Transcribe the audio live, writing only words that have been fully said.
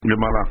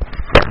Gemara.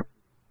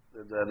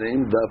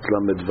 Nedarim daf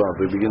lamedvav.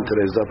 We begin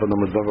today's daf on the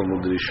medvav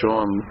Amud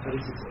Rishon,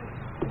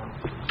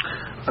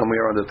 and we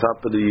are on the top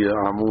of the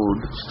Amud,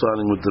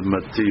 starting with the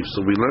Matif.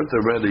 So we learned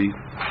already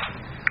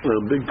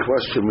a big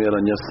question we had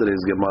on yesterday's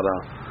Gemara.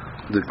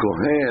 The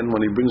Kohen,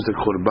 when he brings the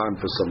Korban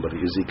for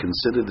somebody, is he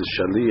considered the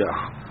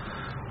Shaliach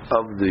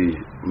of the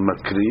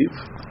Makriv,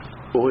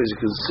 or is he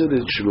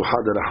considered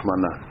Shiluchad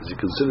Rahmana? Is he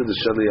considered the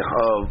Shaliach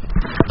of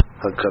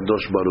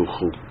HaKadosh Baruch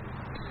Hu?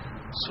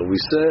 So we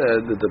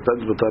said it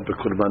depends what type of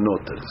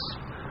korbanot it is.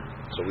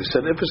 So we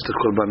said if it's the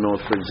korbanot,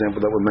 for example,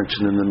 that were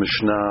mentioned in the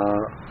Mishnah,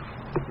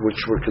 which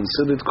were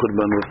considered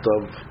korbanot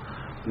of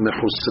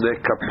mechusre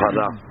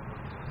kapara.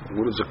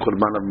 What is a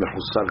korban of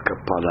mechusar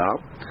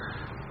kapara?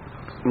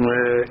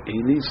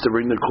 He needs to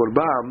bring the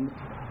korban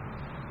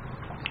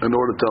in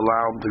order to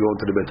allow him to go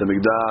into the Beit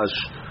HaMikdash,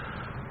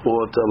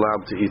 or to allow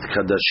him to eat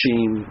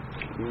kadashim.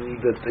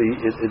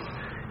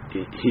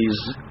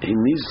 He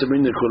needs to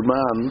bring the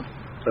korban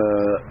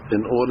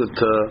in order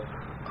to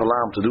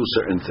allow him to do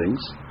certain things,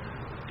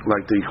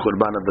 like the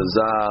Korban of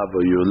Azav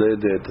or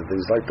Yoledet and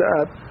things like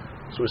that.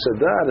 So we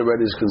said that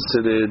already is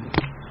considered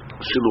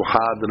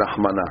Shiluchad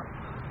Rahmana.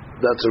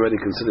 That's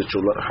already considered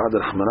Shiluchad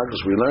Rahmana,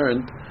 because we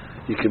learned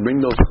you can bring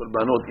those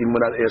Korbanot even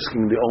without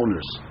asking the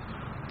owners.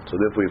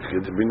 So therefore, if you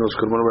can bring those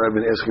Korbanot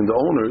without even asking the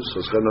owners, so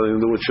it's got nothing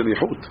to do with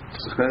Shilihut.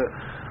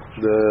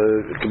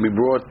 It can be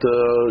brought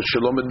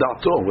Shalom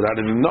Dato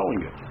without even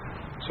knowing it.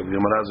 So the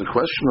Gemara has a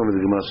question over the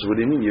Gemara says, what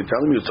do you mean? You're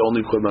telling me it's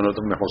only Korbanot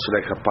of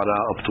Mechusrei Kapara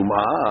of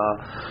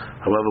Tum'ah.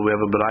 However, we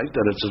have a Braita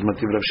that it says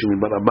Mativ Rav Shimi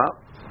Bar Abba.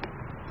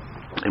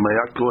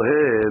 Imayat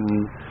Kohen,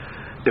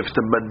 if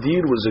the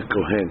Badir was a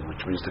Kohen, which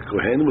means the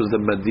Kohen was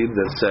the Badir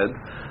that said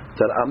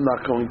that I'm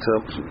not going to,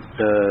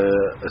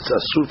 it's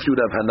a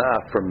Sufyud of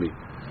Hana'ah from me.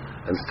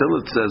 And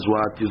still it says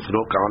what?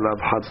 Yizrok alav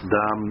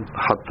hatdam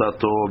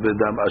hatato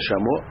bedam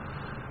ashamo.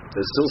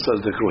 It still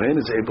says the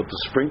Kohen is able to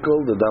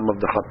sprinkle the dam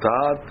of the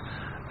hatat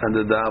and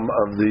the dam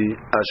of the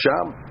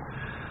asham.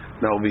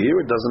 Now over here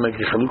it doesn't make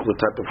a chaluk what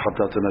type of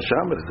hatat and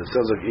asham it is. It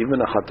says like even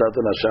a hatat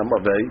and asham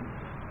of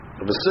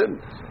a sin.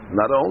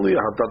 Not only a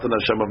hatat and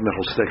asham of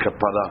mechusrei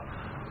kapara,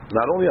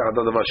 not only a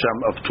hatat of asham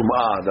of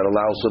tum'ah that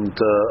allows him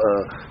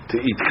to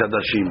eat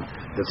kadashim.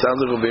 It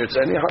sounds like over here it's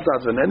any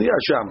hatat and any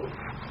asham.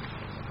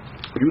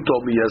 You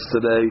told me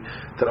yesterday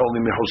that only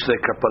mechusrei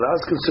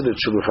kapara is considered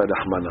shiluchai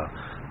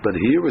rahmana. But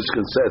here it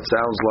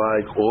sounds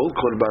like all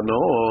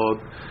korbanot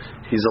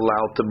he's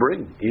allowed to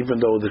bring, even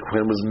though the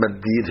Kohen was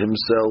madid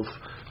himself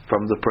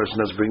from the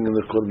person that's bringing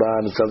the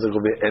korban. It sounds like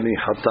over any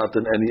hatat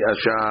and any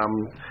asham.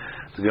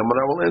 The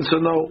Gemara will answer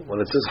no.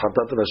 When it says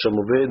hatat and asham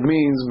over it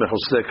means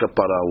mechusrei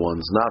kapara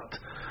ones,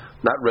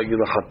 not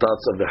regular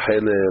hatats of a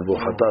helev or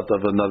hatat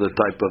of another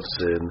type of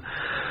sin.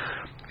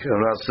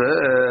 Gemara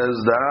says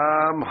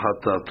dam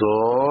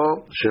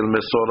hatato shel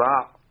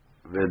mesorah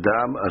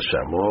vedam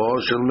ashamo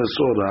shel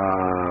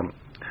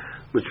mesorah,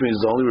 which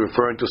means only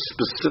referring to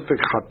specific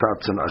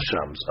hatats and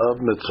ashams of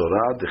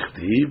metzorah.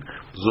 Dichtiv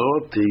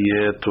zot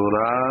tiye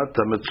Torah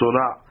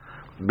tametzorah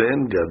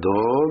ben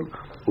gadol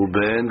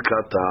uben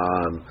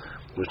katan,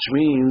 which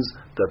means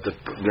that the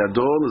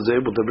gadol is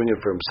able to bring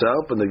it for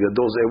himself, and the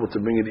gadol is able to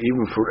bring it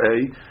even for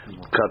a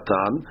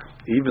katan,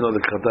 even though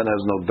the katan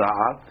has no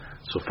da'at.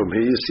 So from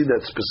here you see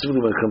that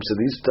specifically when it comes to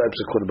these types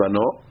of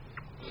korbanot,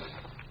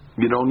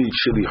 you don't need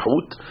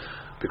shilihut,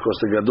 because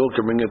the gadol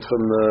can bring it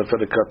for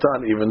the katan,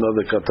 even though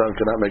the katan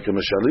cannot make him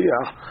a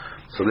shaliach.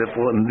 So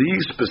therefore, in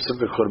these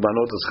specific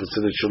korbanot, is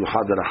considered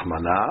shulchad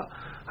rahmana.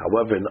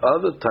 However, in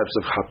other types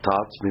of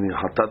hatats, meaning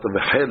hatat of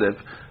a helev,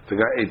 the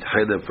guy ate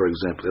helev, for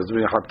example, he has to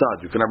bring a hatat.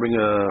 You cannot bring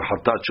a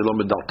hatat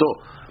shalom medato.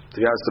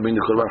 The guy has to bring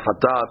the korban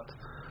hatat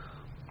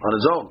on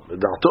his own,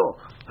 medato.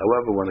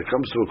 However, when it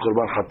comes to a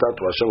korban hatat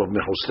or hashem of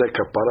mechusrei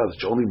kapara, that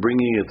you're only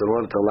bringing it in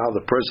order to allow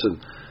the person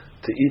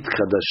to eat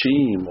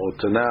kadashim, or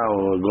to now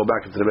go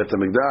back into the Beit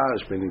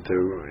HaMikdash, meaning to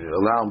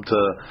allow him to,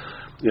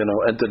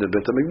 enter the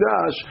Beit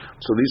HaMikdash.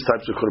 So these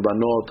types of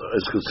korbanot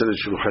is considered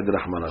shiluchai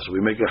rahmana. So we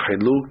make a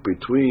chiluk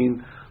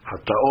between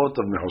hataot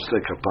of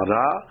mechusrei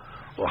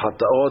kapara or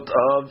hataot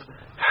of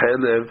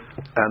helev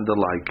and the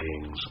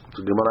likings.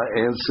 So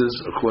Gemara answers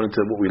according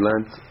to what we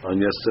learned on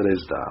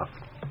yesterday's daf.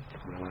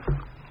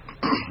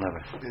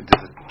 Does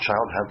a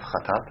child have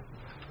chatat?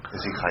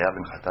 Is he chayav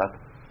in chatat?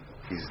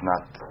 He's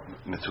not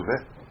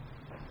mitzuveh.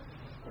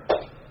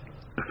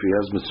 If he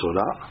has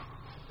mitzvah,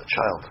 a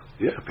child.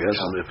 Yeah, if he has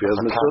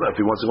mitzvah, if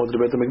he wants to go to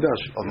the Beit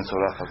HaMikdash. Oh,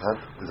 mitzvah chatat,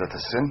 is that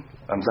a sin?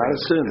 It's not a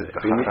sin.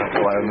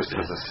 I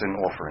understood it was a sin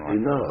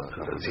offering. No,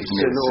 it's a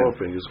sin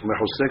offering.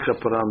 Mechusrei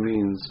kapara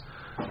means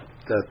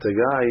that the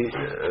guy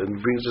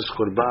brings this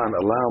korban,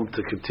 allow him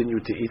to continue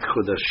to eat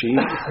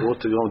kodashim or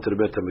to go into the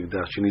Beit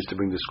HaMikdash. He needs to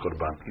bring this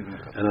korban,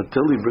 and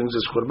until he brings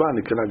this korban,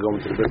 he cannot go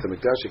into the Beit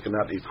HaMikdash.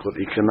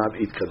 He cannot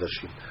eat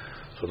kodashim.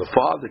 So the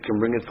father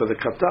can bring it for the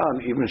katan,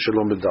 even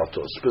shalom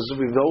medato.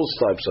 Specifically those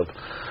types of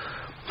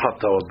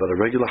hatat, but a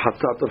regular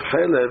hatat of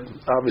chelev,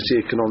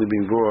 obviously it can only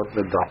be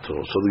brought medato.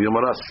 So the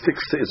Gemara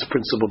sticks to its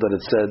principle that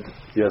it said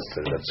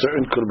yesterday, that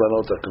certain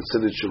korbanot are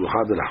considered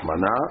shiluchad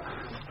rahmana,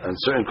 and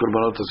certain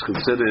korbanot is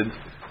considered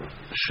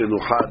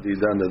shiluchat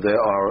didan, that they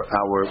are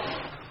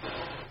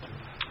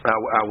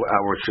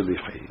our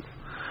shilichim.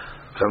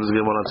 Comes the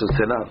Gemara says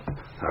Tenan,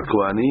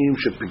 HaKohanim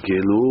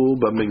shepikelu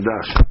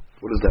b'mikdash.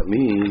 What does that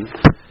mean?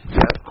 You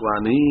have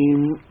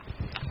Kohanim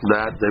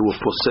that they will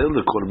posel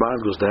the korban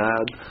because they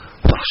had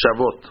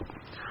machshavot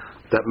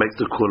that make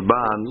the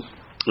korban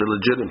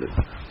illegitimate.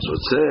 So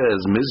it says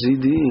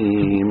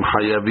mizidim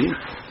hayavim.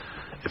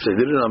 If they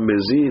did it on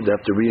mizid, they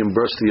have to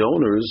reimburse the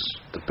owners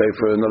to pay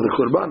for another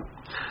korban.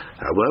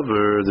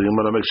 However, the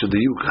Gemara makes a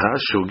diuk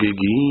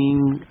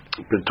hashogegin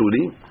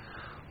peturim.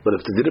 But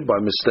if they did it by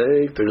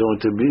mistake, they're going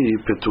to be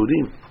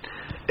peturim.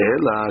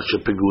 Ela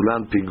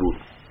shepigulan pigul.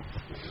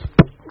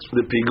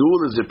 The pigul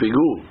is a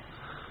pigul,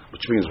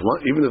 which means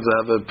even if they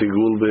have a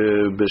pigul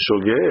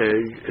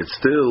b'shogeg, it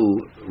still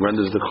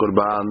renders the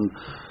korban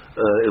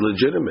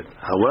illegitimate.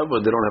 However,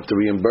 they don't have to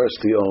reimburse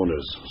the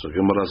owners. So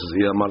Gemara says,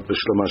 "Iyamar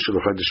b'shlama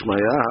shiluchat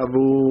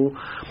dishmayahavu,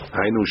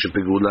 hainu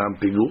shepigulan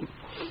pigul."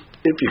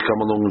 If you come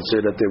along and say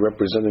that they're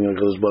representing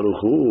HaKadosh Baruch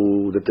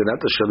Hu, that they're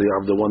not the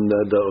shaliach of the one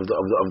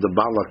of the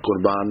balak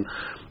korban,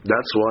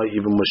 that's why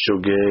even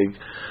Mashogeg,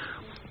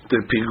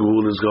 the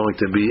pigul is going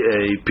to be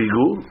a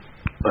pigul,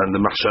 and the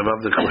machshava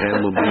of the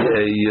kohen will be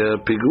a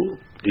pigul.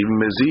 Even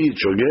mezid,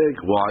 shogeg.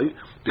 Why?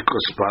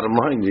 Because bottom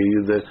line,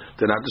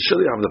 they're not the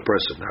shaliach of the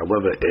person.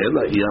 However,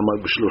 ela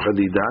iyamad b'shluchad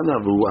idana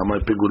v'hu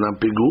amad pigulam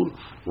pigul.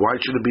 Why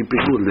should it be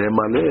pigul?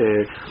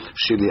 Le'maleh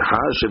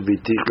shilicha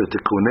shevitik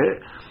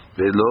letekuneh.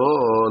 Meaning,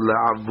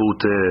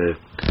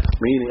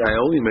 I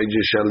only made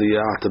you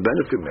shaliach to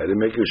benefit me. I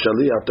didn't make you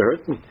shaliach to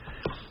hurt me.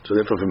 So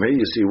therefore, from here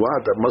you see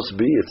what that must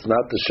be. It's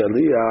not the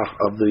shaliach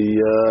of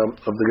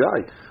the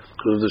guy.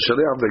 Because the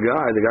shaliach of the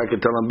guy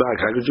can tell him back,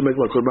 how could you make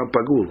my korban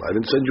pagul? I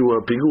didn't send you a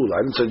pigul.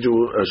 I didn't send you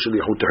a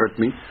shalichut to hurt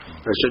me.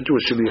 I sent you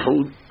a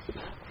shalichut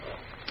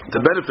to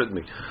benefit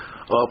me.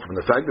 Oh, from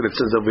the fact that it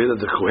says over here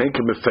that the kohen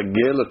can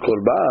mefagel a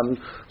korban,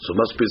 so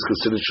must be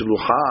considered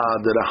shilucha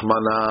de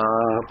rahmana.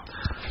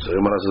 So the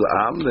Gemara says,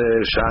 "Amne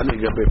shani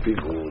gabe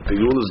pigul."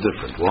 Pigul is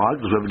different. Why?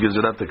 Because we have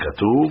gezerat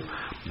katuv,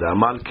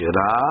 da'amar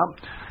kera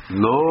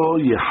lo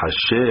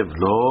yehashev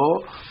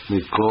lo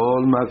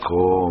mikol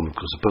makom.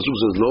 Because the pasuk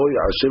says lo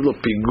yehashev lo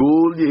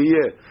pigul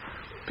yeh.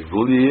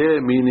 Pigul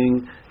yeh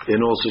meaning in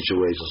all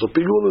situations. So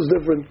pigul is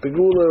different.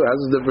 Pigul has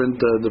a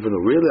different.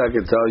 Really, I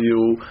can tell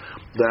you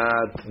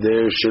that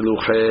they're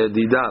shiluchei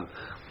didan,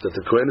 that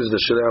the kohen is the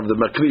shilach of the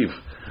makriv.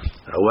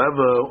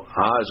 However,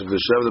 if the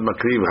shilach of the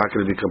makriv, how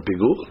can it become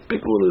pigul?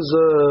 Pigul is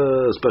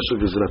a special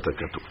gezerat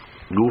hakatuv.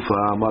 Gufa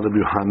amar Rabbi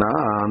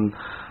Yochanan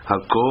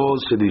hakol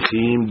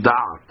shelichim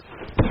da'at.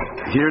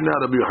 Here now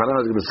Rabbi Yochanan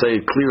is going to say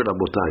it clear,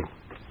 Rabotai.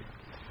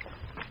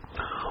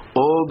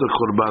 All the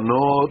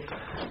korbanot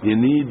you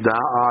need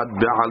da'at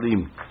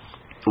be'alim,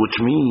 which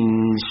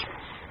means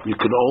you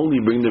can only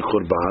bring the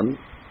korban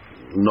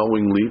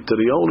knowingly to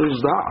the owner's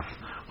da'at.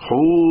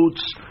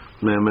 Chutz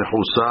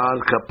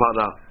mehusar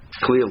kapara.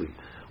 Clearly,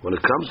 when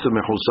it comes to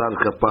mehusar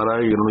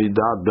kapara, you don't need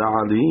da'at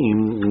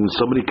ba'alim.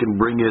 Somebody can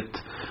bring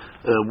it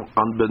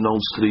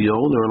unbeknownst to the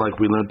owner, like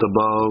we learned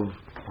above.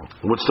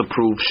 What's the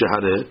proof?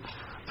 Shaharet.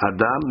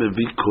 Adam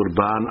mevi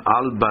korban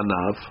al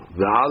banav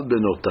ve'al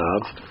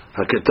benotav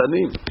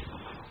haketanim.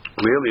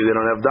 Clearly, they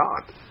don't have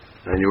da'at,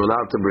 and you're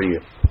allowed to bring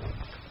it.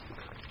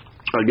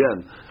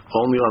 Again,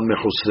 only on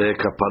mehusre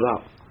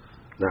kapara.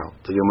 Now,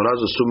 the Gemara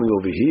is assuming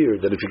over here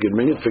that if you can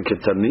bring it for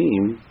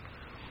ketanim,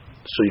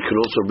 so you can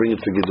also bring it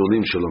for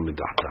gedolim shalom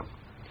midachtam.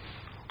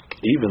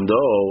 Even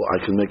though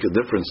I can make a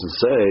difference and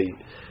say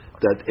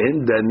that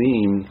in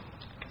danim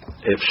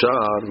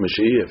efshar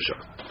mish'i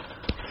efshar,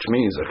 which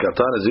means a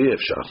katan is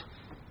efshar.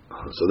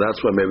 So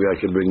that's why maybe I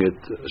can bring it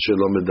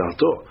shalom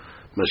midachto.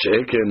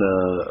 Mash'eken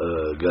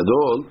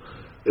gadol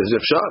is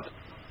efshar.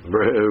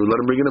 Let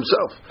him bring it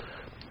himself.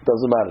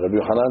 Doesn't matter. Rabbi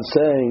Yochanan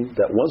saying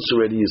that once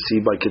already you see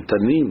by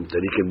ketanim that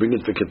he can bring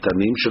it for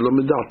ketanim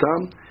shalom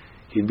midachtam,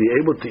 he'd be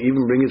able to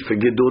even bring it for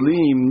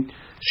gedolim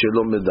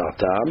shalom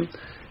midachtam,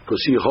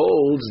 because he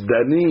holds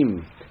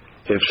danim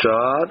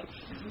efshar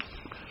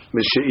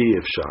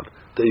mish'i efshar,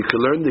 that you can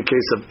learn the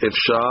case of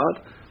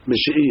efshar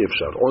mish'i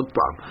efshar.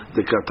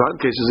 The katan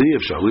case is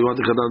efshar. We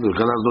want the katan. The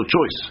katan has no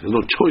choice. There's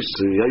no choice.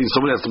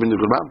 Somebody has to bring the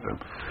korban for him.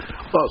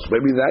 Oh, so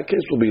maybe in that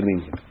case will be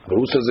lenient. But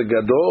who says a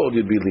gadol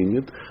you'd be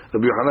lenient?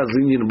 Rabbi Yochanan is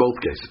lenient in both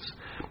cases.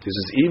 He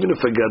says even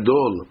if a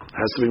gadol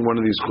has to bring one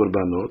of these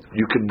korbanot,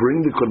 you could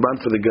bring the korban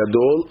for the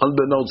gadol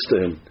unbeknownst to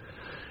him.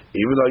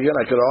 Even though again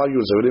I could argue,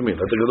 so what do you mean?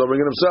 Let the gadol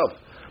bring it himself.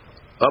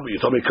 Oh, but you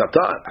told me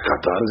katan.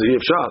 Katan is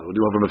efshar. What do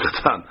you want from a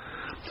katan?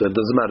 So it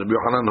doesn't matter. Rabbi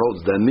Yochanan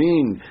holds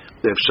danin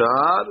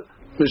efshar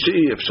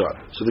mish'i efshar.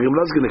 So the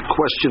Gemara is going to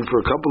question for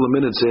a couple of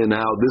minutes here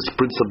now this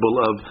principle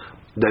of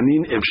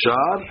danin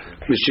efshar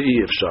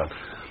mish'i efshar.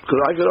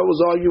 Because I could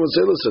always argue and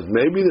say, listen,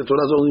 maybe the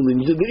Torah is only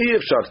lenient in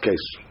the efshar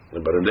case,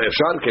 but in the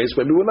efshar case,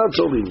 maybe we're not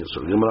so lenient.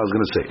 So the Gemara is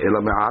going to say,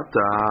 ela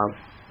me'ata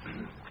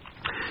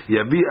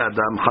yavi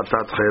adam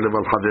chatat chaylev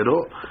al chavero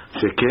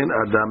sheken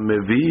adam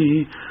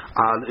mevi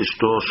al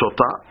ishto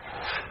shota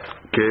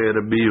ke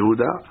Rabbi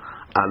Yehuda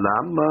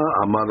Alama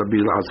amar Rabbi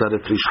Elazar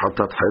efrish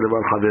hatat chaylev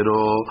al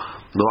havero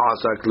lo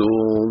asa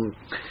klum.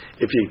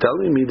 If you're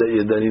telling me that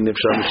you're danin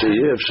efshar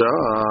mishayeh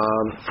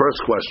efshar, first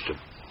question,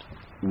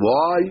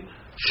 why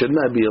shouldn't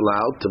I be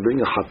allowed to bring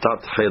a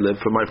hatat chaylev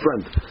for my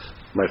friend?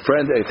 My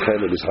friend ate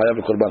chaylev. He's chayav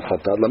a korban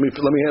hatat. Let me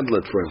handle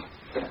it for him.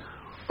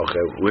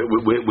 Okay,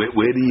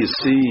 where do you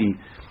see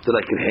that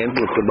I can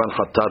handle a korban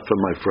hatat for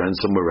my friend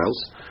somewhere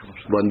else?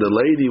 When the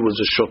lady was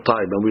a shotai,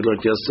 and we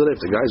learned yesterday, if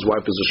the guy's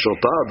wife is a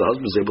shotai, the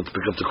husband's able to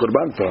pick up the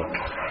korban for her.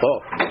 Oh,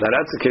 now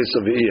that's the case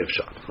of the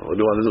efshar. What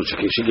do you want to do?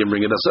 She can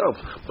bring it herself,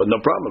 but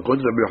no problem.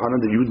 According to Rabbi Yochanan,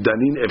 that you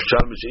danin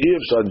efshar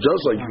efshar,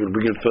 just like you can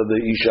bring it for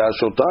the isha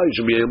shotai, you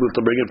should be able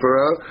to bring it for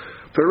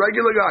a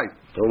regular guy.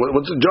 So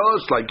what's it?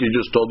 Just like you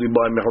just told me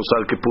by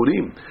Mechusar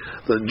Kippurim,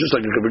 just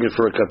like you can bring it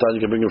for a katan,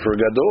 you can bring it for a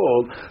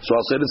gadol. So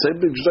I'll say the same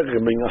thing. Just like you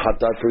can bring a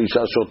hatat for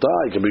isha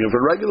shotai, you can bring it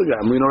for a regular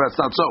guy. And we know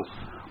that's not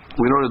so.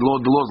 We know that the law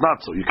is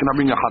not so. You cannot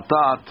bring a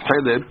hatat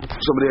chaylev.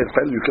 Somebody ate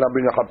chaylev. You cannot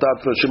bring a hatat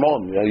for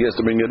Shimon. He has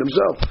to bring it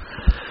himself.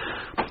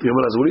 What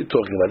are you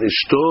talking about?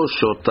 Ishto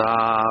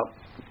shota.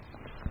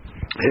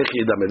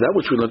 That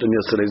which we learned in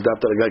yesterday's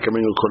daf, that a guy can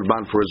bring a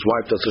korban for his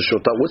wife. That's a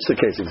shota. What's the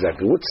case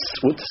exactly? What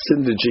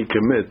sin did she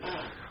commit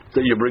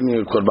that you're bringing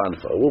a korban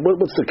for?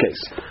 What's the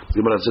case?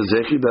 What's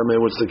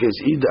the case?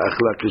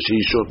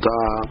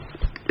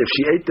 If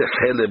she ate the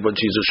chaylev when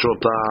she's a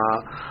shota,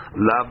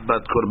 lav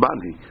bat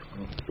korbani.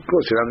 Of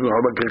course, you're not going to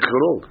have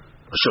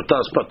a shota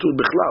is patur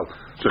bichlal.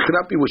 So it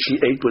cannot be what she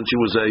ate when she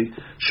was a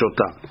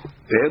shota.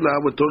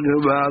 We're talking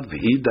about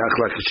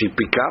she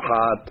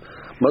pikachat.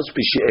 Must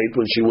be she ate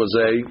when she was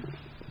a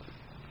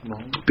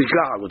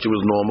pikachat, when she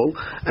was normal.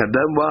 And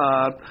then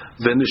what?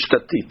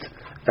 Venishtatit.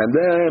 And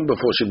then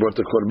before she brought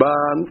the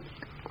korban,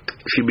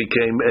 she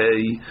became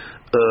a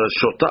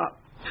shota.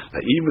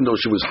 Now, even though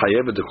she was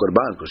chayevet the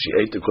korban, because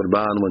she ate the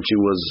korban when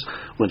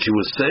she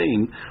was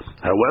sane,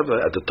 however,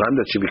 at the time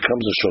that she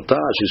becomes a shota,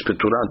 she's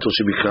petura until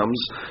she becomes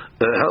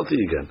healthy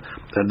again.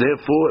 And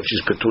therefore, if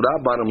she's petura,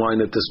 bottom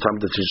line, at this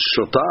time that she's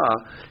shota,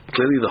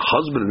 clearly the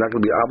husband is not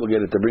going to be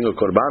obligated to bring a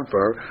korban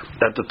for her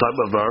at the time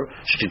of her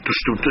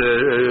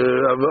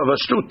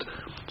shtut.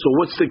 So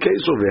what's the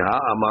case over here?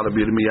 Amar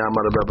Rabbi Yirmiyah,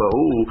 Amar Rabbi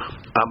Abahu,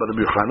 Amar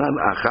Rabbi Yochanan,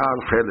 Achal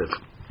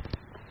Chelev.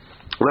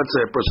 Let's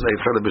say a person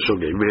ate chalev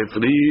b'shogeg,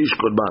 v'hefrish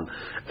korban,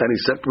 and he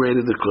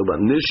separated the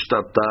korban,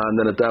 nishtata, and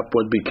then at that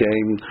point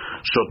became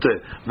shoteh,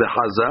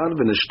 v'hazar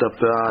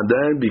v'nishtata, and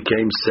then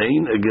became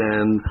sane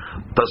again,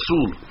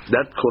 pasul.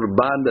 That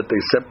korban that they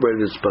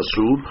separated is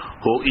pasul,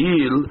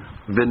 ho'il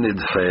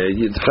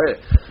v'nidhe yidhe.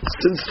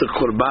 Since the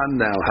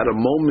korban now had a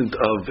moment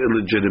of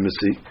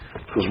illegitimacy,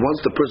 because once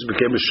the person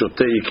became a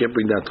shoteh, you can't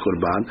bring that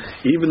korban,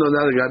 even though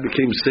now the guy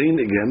became sane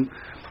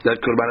again, that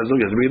korban is no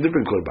good. It has to be a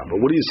different korban. But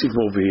what do you see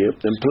from over here?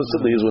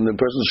 Implicitly is when the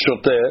person is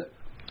shoteh,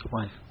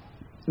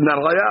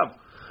 not chayav.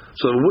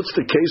 So what's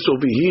the case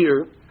over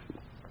here?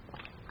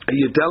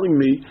 You're telling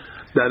me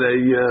that a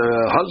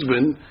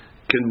husband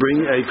can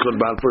bring a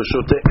korban for a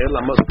shoteh.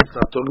 Ela must be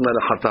not talking about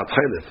a hatat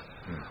chaylev.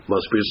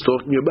 Must be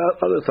talking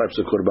about other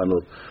types of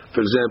korbanot.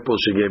 For example,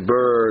 she gave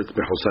birth,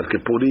 mechusar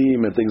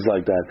kippurim, and things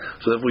like that.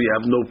 So therefore, you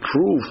have no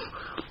proof.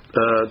 To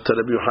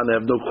Rabbi Yochanan,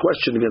 I have no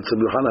question against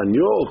Rabbi Yochanan.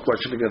 Your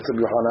question against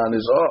Rabbi Yochanan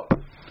is,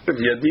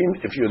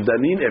 if you're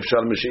danin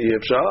efshar mishayeh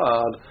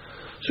efshar,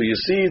 so you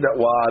see that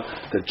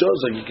just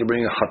like you can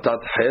bring a hatat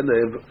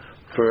chaylev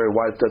for a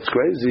wife that's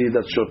crazy,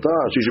 that's shota,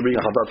 so you should bring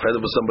a hatat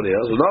chaylev for somebody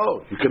else.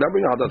 No, you cannot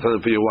bring a hatat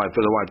chaylev for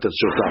the wife that's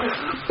shota.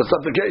 That's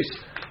not the case.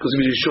 Because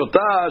if she's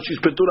shota,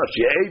 she's petura. If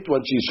she ate when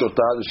she's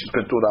shota, she's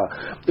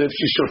petura. If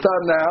she's shota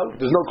now,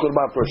 there's no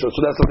korban for her. So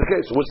that's not the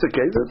case. So what's the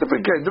case? It's a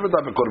different case, different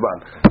type of korban.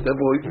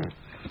 Therefore,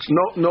 it's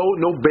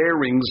no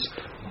bearings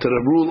to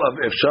the rule of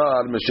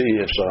efshar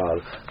mishayeh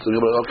efshar. So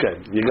you go,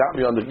 okay, you got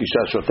me on the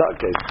isha shota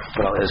case,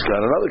 but I'll ask you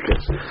on another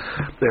case.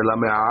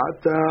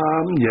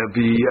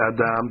 Yavi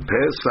adam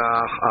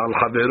pesach al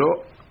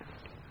havero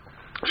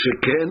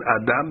sheken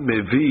adam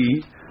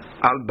mevi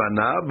al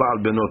banav al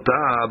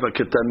benotav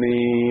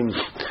ketanim.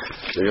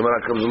 The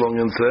Gemara comes along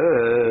and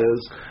says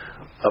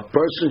a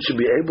person should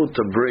be able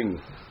to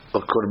bring a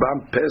korban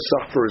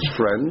pesach for his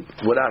friend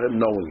without him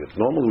knowing it.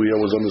 Normally we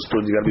always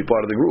understood you got to be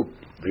part of the group.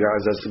 The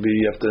guys has to be,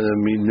 you have to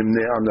be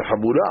nimnei on the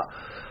habura.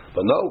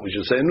 But no, we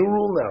should say a new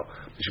rule now.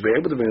 You should be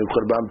able to bring a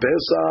korban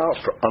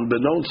pesach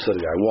unbeknownst to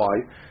the guy. Why?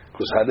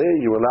 Because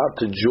you're allowed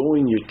to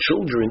join your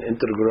children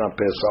into the korban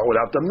pesach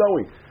without them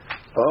knowing.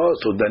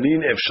 So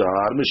danin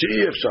efshar,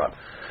 mishayeh efshar.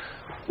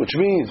 Which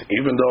means,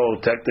 even though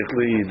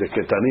technically the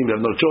ketanim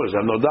have no choice,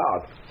 have no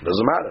doubt,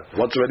 doesn't matter.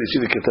 Once already see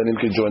the ketanim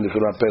can join the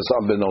korban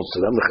pesach unbeknownst to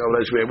them, the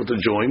chavlei should be able to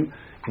join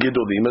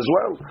gidolim as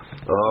well.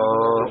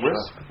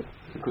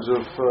 Because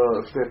of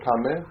if they're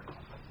tameh.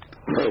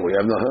 We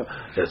have no.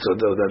 But if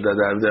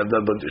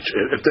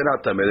they're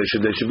not tameh, they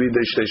should be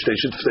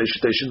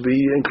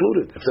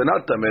included. If they're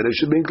not tameh, they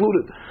should be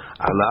included.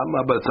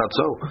 But it's not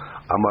so.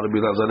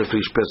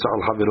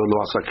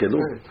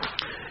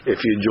 If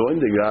you join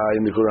the guy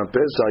in the Quran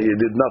Pesach, you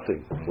did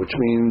nothing, which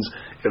means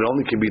it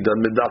only can be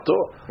done midato.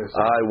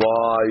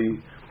 Why?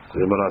 The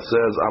Gemara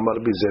says, Amar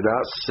Bizera,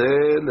 Se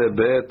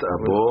lebet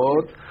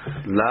abot,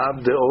 lav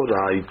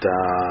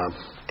deoraita.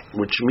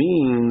 Which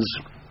means,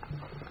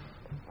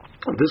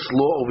 this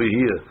law over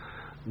here,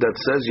 that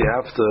says you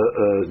have to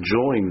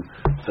join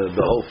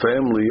the whole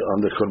family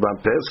on the Korban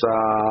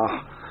Pesach,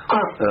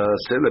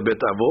 Se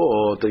lebet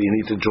avot, you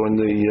need to join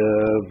the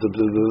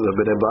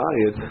Bnei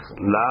Bayit,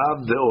 lav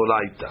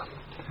deoraita.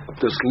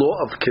 This law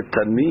of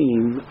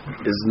ketanim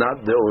is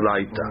not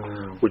deoraita,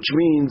 which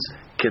means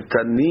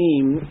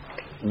ketanim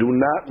do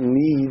not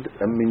need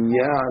a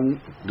minyan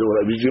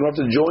deoraita. You don't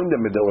have to join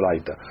them in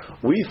deoraita.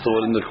 We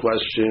thought in the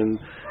question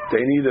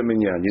they need a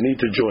minyan. You need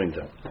to join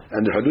them,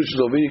 and the hadush is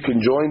over. You can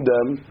join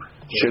them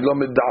shalom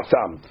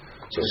middatam.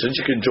 So since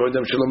you can join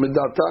them shalom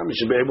middatam, you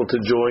should be able to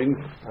join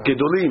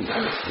gedolim.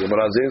 The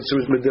Gemara's answer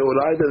is with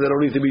deoraita. They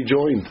don't need to be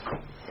joined.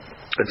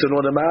 It's an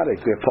automatic.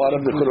 They're part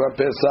of the Korban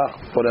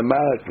Pesach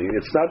automatically.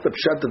 It's not the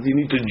pshat that you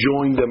need to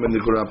join them in the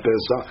Korban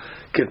Pesach.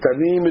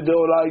 Ketanim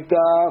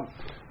midoraita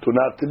do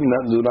not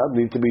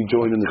need to be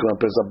joined in the Korban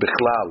Pesach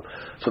bichlal.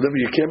 So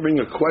therefore you can't bring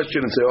a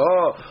question and say,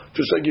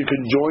 just like you can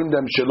join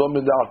them shalom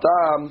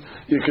midatam,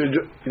 you don't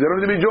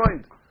need to be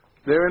joined.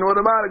 They're in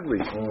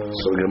automatically.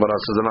 So the Gemara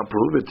says, and I'll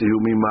prove it to you.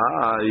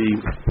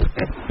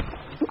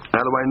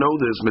 How do I know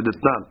this?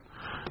 Miditnan.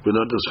 We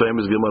know this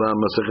famous Gemara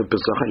Masechet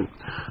Pesachim.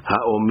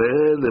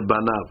 Ha'omer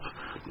lebanav.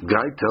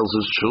 Guy tells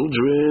his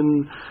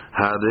children,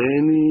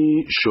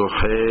 Hareni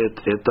shochet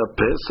et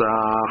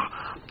Pesach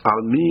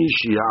al mi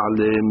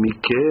shi'ale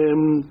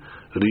mikem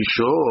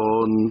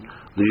rishon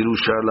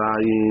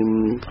lYerushalayim.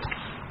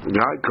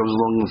 Guy comes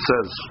along and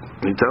says,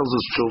 he tells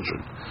his children,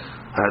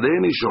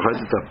 Hareni shochet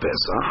et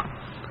Pesach.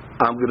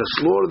 I'm going to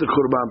slaughter the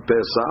Korban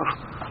Pesach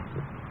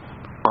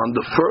on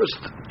the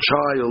first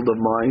child of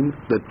mine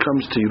that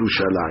comes to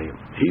Yerushalayim.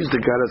 He's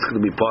the guy that's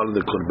going to be part of the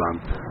Korban.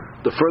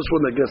 The first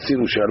one that gets to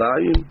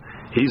Yerushalayim,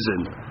 he's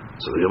in.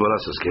 So the Gemara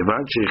says,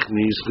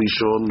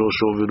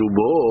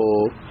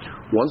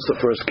 once the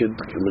first kid,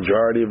 the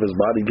majority of his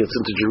body gets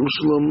into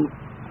Jerusalem,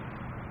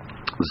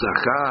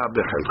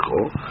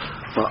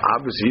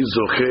 obviously he's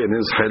zocheh in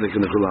his chelik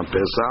in the Korban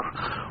Pesach,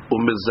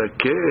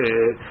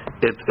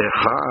 et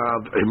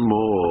echav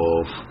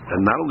imo. And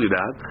not only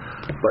that,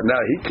 but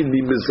now he can be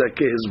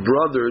mezakeh his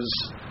brothers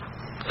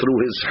through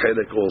his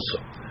chelik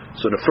also.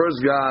 So the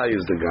first guy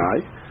is the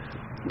guy,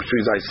 which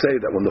means I say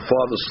that when the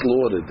father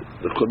slaughtered,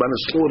 the Korban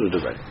is slaughtered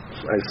already.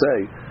 So I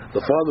say,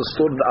 the father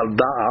slaughtered al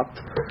da'at,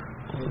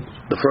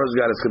 the first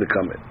guy that's going to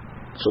come in.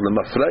 So the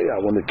mafreya,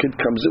 when the kid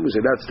comes in, we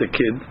say that's the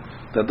kid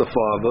that the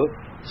father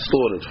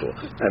slaughtered for.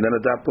 And then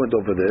at that point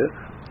over there,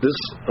 this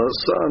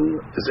son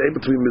is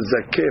able to be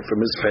mizakeh from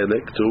his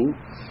chelik to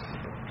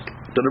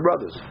the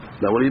brothers.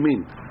 Now what do you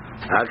mean?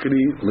 How could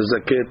he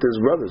mizakeh to his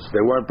brothers?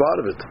 They weren't part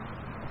of it.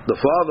 The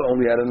father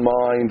only had in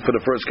mind for the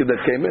first kid that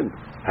came in.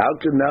 How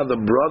could now the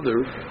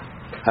brother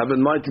have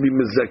in mind to be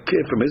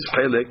mizakeh from his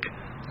chelik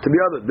to the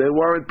other? They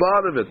weren't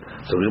part of it.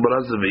 So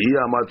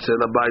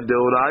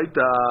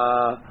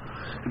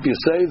if you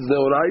say it's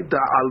deoraita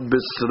al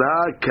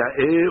bisra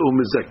ka'eh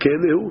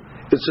u'mizakelehu,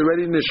 it's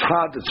already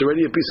nishhat. It's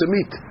already a piece of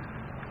meat.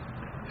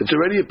 It's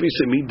already a piece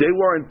of meat. They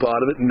weren't part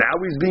of it. Now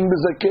he's being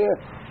mizakeh.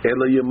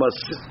 Ela, you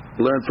must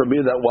learn from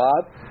me that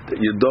what? That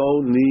you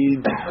don't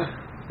need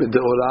the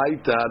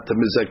deoraita to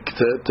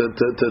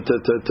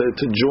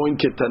join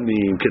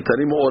ketanim.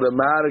 Ketanim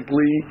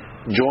automatically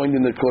joined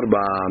in the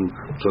korban.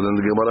 So then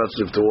the Gemara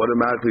says, if they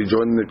automatically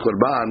join in the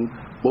korban,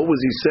 what was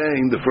he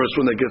saying? The first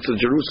one that gets to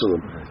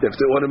Jerusalem. If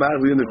they're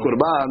automatically in the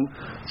korban,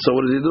 so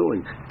what is he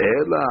doing?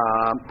 Ela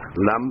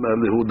lam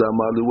lehuda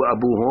malu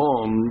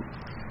abuhom.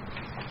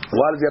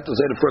 Why does he have to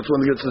say the first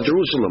one that gets to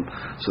Jerusalem?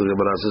 So the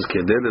Gemara says,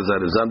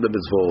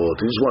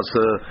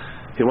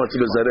 he wants to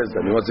bezarez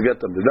them. He wants to get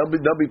them. They'll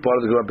be part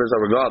of the Korban Pesach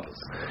regardless.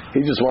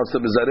 He just wants to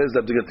bezarez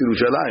them to get to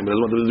Yerushalayim. He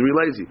doesn't want them to be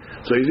lazy.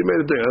 So he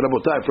made a thing.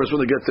 Rabotai, first one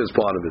that gets there is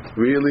part of it.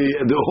 Really,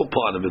 they're all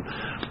part of it.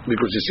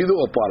 Because you see,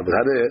 they're all part of it.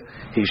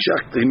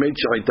 He made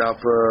shayita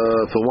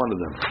for one of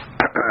them.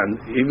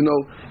 And even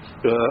though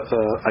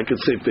I could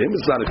say for him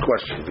it's not a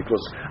question,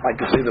 because I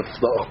could say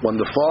when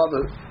the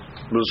father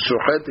was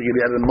shochet, he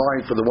had in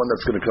mind for the one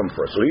that's going to come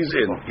first. So he's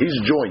in. He's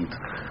joined.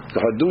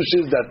 The hadush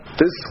is that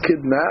this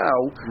kid now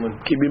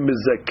can be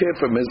mizakeh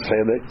from his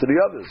chelik to the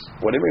others.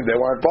 What do you mean? They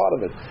weren't part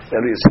of it. And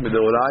they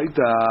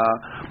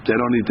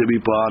don't need to be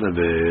part of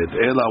it.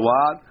 Ela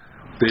what?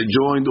 They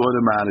joined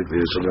automatically.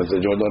 So once they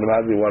joined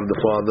automatically, why did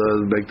the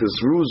father make this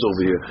ruse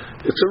over here?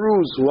 It's a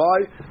ruse.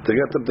 Why? To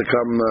get them to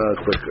come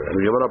quicker. And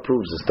the Gemara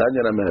proves this.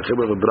 Tanya Namech,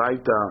 we have a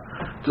braita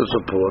to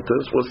support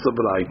this. What's the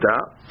braita?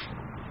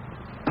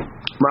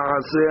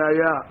 מעשה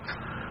היה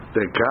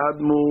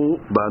וקדמו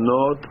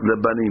בנות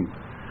לבנים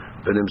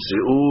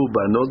ונמצאו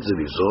בנות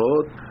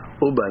זריזות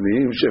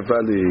ובנים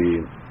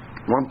שפלים.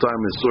 One time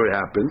a story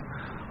happened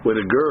where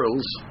the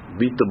girls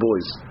beat the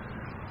boys.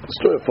 The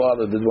story of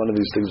father did one of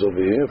these things over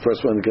here.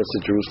 First one that gets to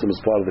Jerusalem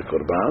is part of the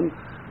Korban,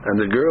 and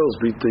the girls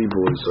beat the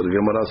boys. So the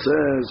Gemara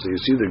says, you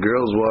see the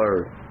girls were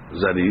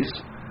zariz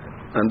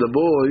and the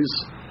boys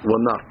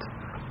were not.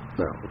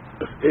 Now,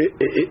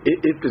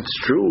 if it's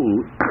true,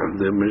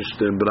 the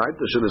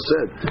Braita should have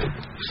said.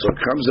 So it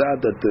comes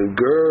out that the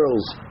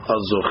girls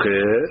are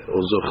zocheh or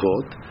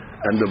zochot,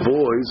 and the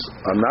boys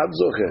are not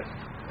zocheh.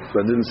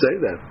 But didn't say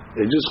that.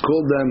 They just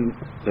called them,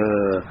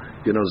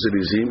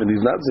 zirizim, and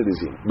he's not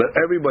zirizim. But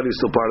everybody's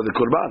still part of the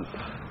korban.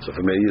 So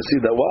from here you see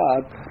that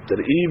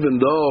even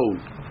though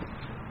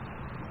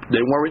they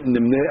weren't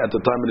nimneh at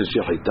the time of the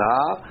shechita,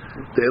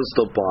 they're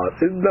still part.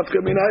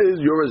 Nafkamina is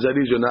you're a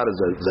zeriz, you're not a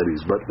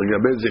zeriz. But the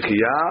Gabe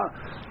Zechiyah,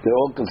 they're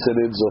all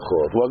considered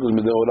zochot. What was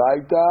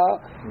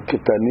Mideoraita?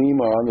 Ketanim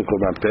are on the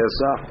Korban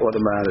Pesach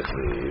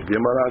automatically.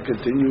 Gemara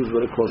continues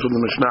very close to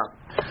the Mishnah.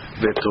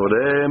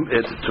 Vetorem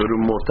et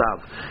turumotav.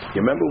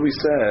 You remember we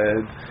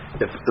said,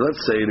 if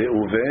let's say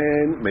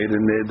Reuven made a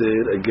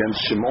neder against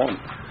Shimon,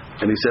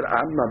 and he said,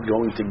 I'm not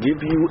going to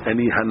give you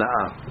any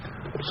hana'ah.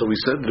 So we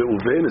said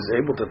Reuven is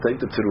able to take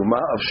the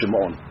terumah of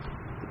Shimon.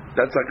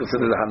 That's not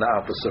considered a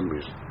hana'ah for some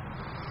reason.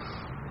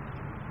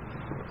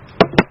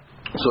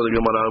 So the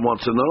Gemara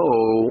wants to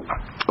know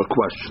a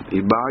question.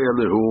 Ibaya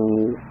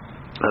lehu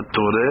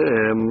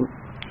atorem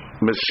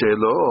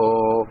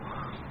meshelo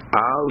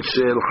al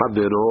shel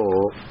hadero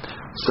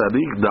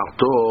sarik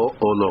da'to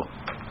olo.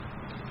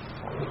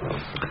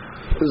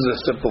 This is a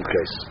simple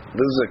case.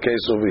 This is a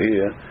case over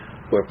here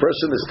where a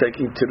person is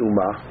taking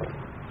terumah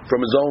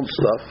from his own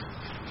stuff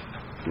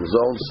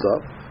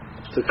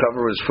to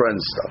cover his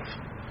friend's stuff.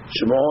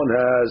 Shimon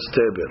has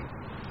tebel.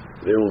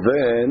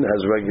 Reuven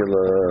has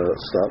regular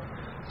stuff.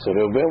 So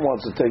Reuven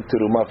wants to take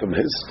terumah from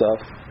his stuff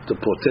to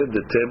protect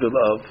the tebel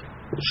of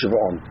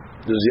Shimon.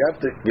 Does he have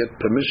to get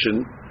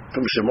permission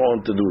from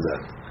Shimon to do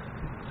that?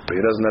 But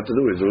he doesn't have to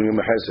do it. He's doing him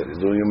a chesed.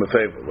 He's doing him a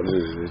favor.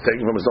 He's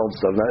taking from his own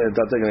stuff. He's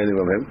not taking anything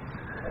from him.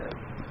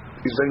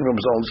 He's taking from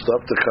his own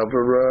stuff to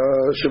cover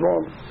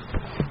Shimon.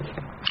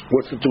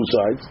 What's the two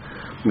sides?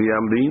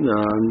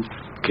 Miyamrinan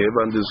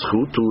kevan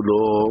dizchutu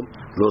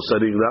lo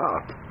sarig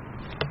da'at.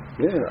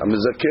 Yeah, I'm a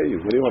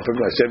zakeyu. What do you want from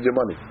me? I saved your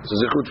money. It's a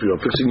zechut for you.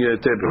 I'm fixing your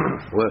table.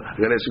 Well, I'm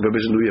going to ask you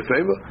permission to do you a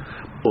favor.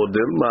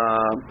 Odilma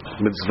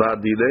mitzvah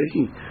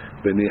dilehi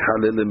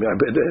v'nihalel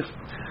mi'abedeh.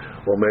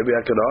 Or maybe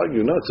I could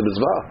argue, no, it's a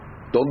mitzvah.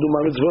 Don't do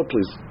my mitzvah,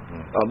 please.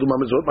 I'll do my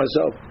mitzvah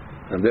myself.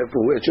 And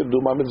therefore, we should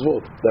do my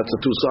mitzvah. That's the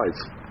two sides.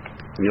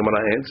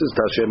 Gemara answers,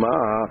 Tashema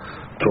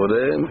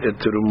torem et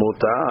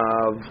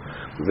terumotav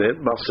ve'et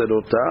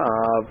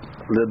machserotav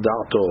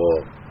leda'to.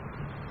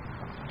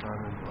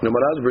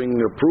 Gemara is bringing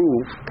a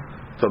proof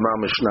from our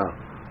Mishnah.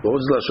 What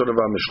was the lashon of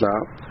our Mishnah?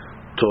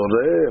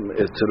 Torem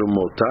et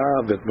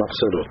terumotav ve'et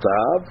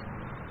machserotav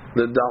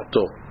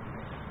leda'to.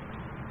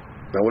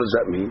 Now, what does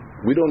that mean?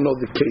 We don't know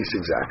the case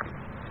exactly.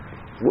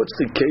 What's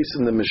the case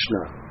in the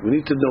Mishnah? We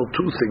need to know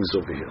two things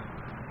over here.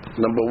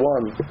 Number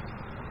one,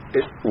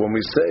 when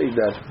we say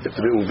that if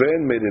Reuven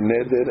made a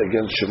neder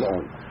against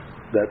Shimon,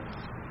 that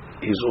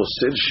he's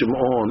osir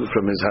Shimon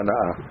from his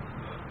hana'ah.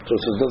 So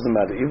it doesn't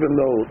matter. Even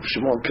though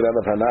Shimon could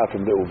have hana'ah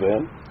from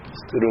Reuven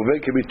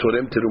can be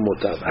torem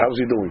terumotav. How's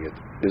he doing it?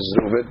 Is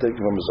Reuven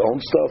taking from his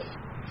own stuff?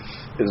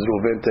 Is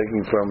Reuven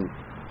taking from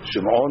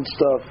Shimon's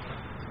stuff?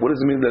 What does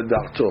it mean, the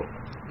da'to?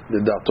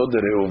 The da'to de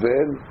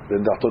Reuven,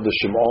 the da'to de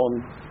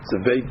Shimon. It's a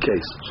vague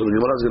case. So the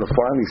Gemara is going to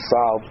finally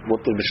solve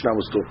what the Mishnah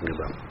was talking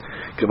about.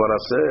 Gemara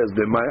says,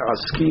 "B'may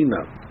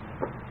askina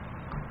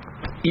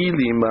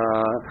ilima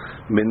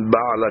min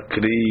ba'al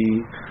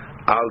akri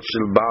al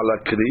shel ba'al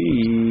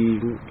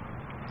akri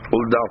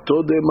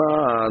ulda'to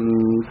deman,"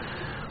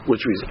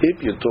 which means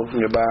if you're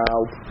talking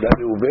about that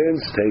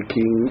Reuven's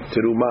taking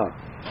terumah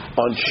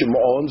on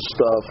Shimon's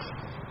stuff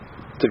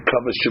to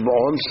cover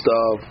Shimon's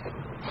stuff,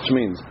 which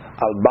means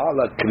al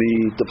ba'al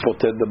akri to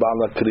protect the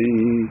ba'al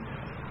akri.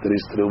 That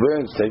is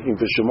Reuven's taking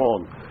for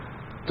Shimon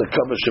to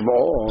cover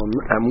Shimon.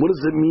 And what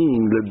does it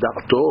mean?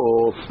 L'da'to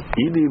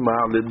idima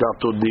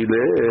l'da'to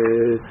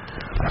dile.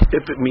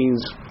 If it means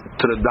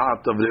to the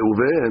da'at of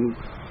Reuven,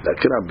 that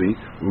cannot be.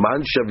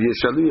 Man shavye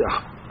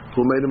shaliach.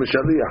 Who made him a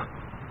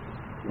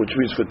shaliach? Which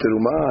means for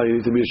terumah, you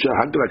need to be a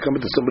shaliach. How can I come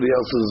into somebody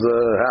else's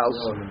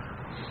house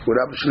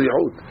without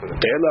shlichut?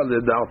 Ela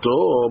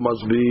l'da'to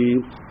must be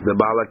the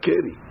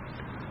balakeri.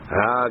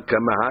 Ha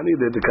kamahani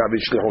l'dikavi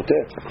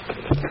shlichuteh.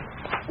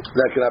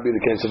 That cannot be the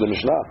case of the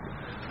Mishnah,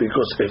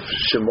 because if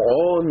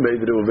Shimon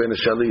made Reuven a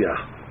shaliyah,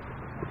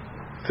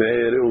 for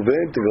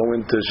Reuven to go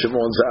into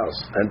Shimon's house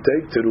and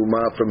take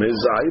terumah from his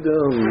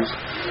items,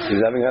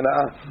 he's having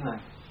hana'ah.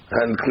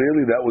 And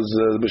clearly that was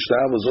the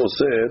Mishnah was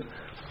osir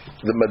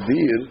the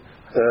madir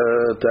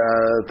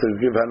to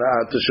give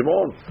hana'ah to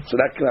Shimon. So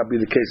that cannot be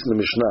the case in the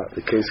Mishnah.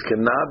 The case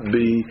cannot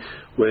be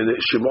where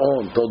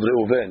Shimon told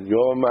Reuven,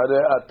 Yom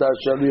hare ata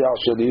shaliach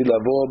shali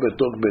lavo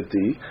betok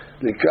beti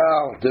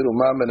likach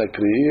terumah min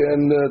akri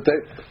and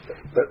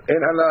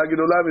en hana'ah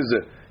gidula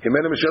mizeh. He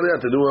made him a shaliach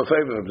to do a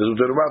favor, to do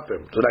terumah for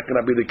him. So that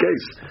cannot be the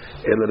case.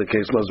 And the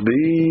case must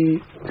be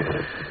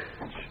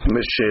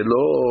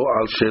mishelo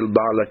al shel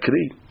ba'al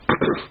akri.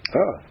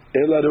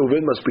 Ela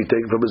Reuven must be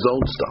taken from his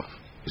own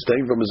stuff. He's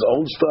taking from his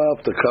own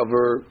stuff to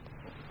cover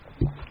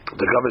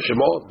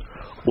Shimon.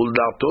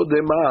 Ulda'to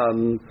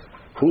deman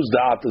Whose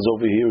da'at is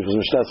over here? Because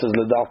Mishnah says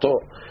ledato.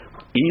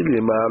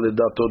 Ilima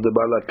ledato de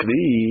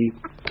balakri.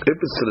 If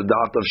it's the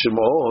da'at of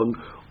Shimon,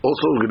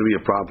 also going to be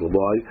a problem.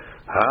 Why?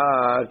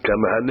 Ha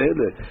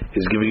kamahanele.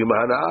 He's giving him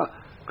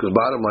hana. Because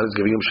bottom line is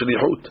giving him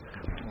shlichut.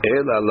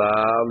 Ela la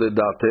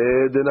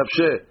ledate de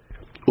nafshe.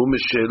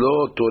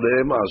 Umishelo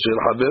torem ashel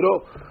havero.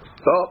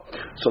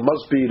 So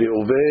must be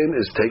Reuven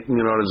is taking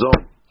it on his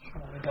own.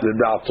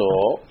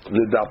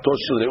 Ledato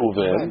shel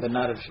Reuven.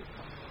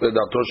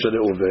 Ledato shel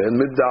Reuven.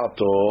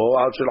 Midato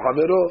al shel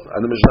havero.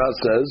 And the Mishnah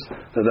says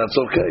that that's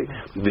okay.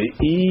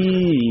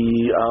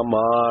 Ve'i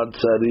amar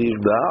tzarich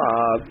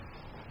da'at.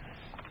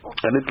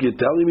 And if you're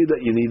telling me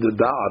that you need the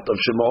da'at of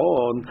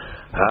Shimon,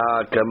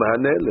 ha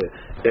kamahanele.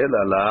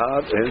 Ela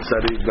lav en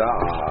tzarich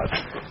da'at.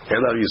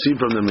 Ela, you see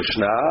from the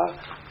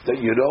Mishnah that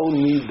you don't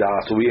need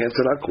that. So we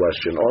answer that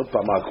question.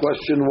 My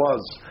question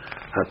was,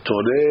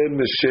 HaToreh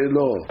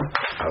Mishelo,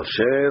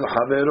 Al-Shel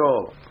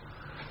Havero.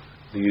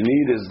 Do you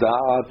need his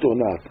da'at or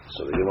not?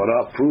 So the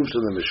Gemara proves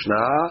in the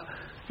Mishnah,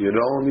 you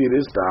don't need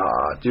his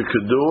da'at. You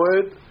could do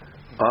it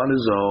on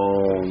his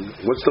own.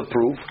 What's the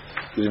proof?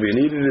 Because if you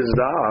needed his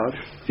da'at,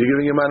 you're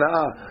giving him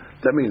ana'ah.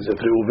 That means if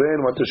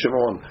Reuven went to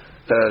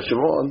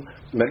Shimon,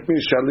 make me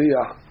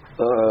shaliach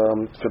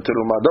for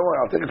terumah. Don't worry,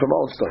 I'll take it from my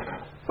own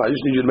stuff. I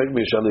just need you to make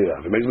me shaliach.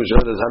 If he makes me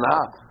shaliach, there's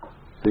hana'ah.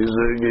 He's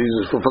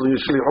fulfilling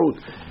his shlichut.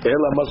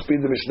 Ela must be,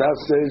 the Mishnah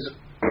says,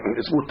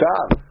 it's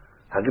mutar.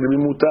 How can it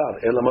be mutar?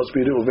 Ela must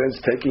be Reuven's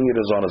taking it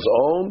as on his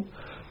own,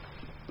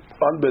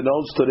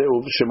 unbeknownst to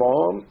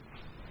Shimon.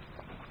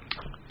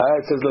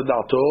 It says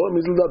l'dato, it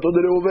means l'dato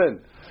de Reuven.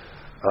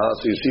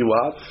 So you see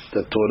what?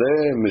 The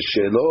Torah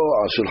mishelo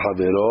ashul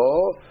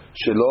havero,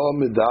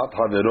 shelo midat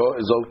havero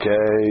is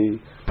okay.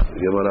 The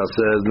Gemara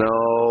says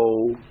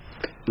no.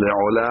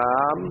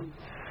 Le'olam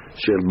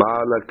shel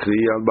ba'al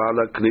akri al ba'al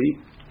akri.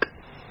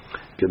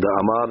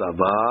 כדאמר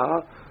הבא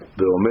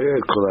ואומר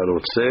כל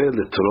הרוצה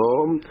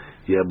לתרום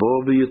יבוא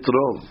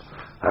ויתרום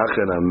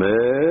אכן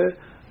אמר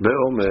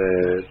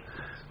ואומר.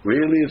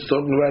 Really, it's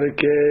talking about a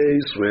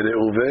case where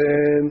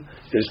Reuven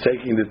is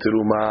taking the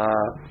terumah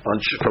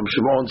from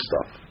Shimon's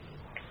stuff.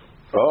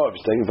 Oh, if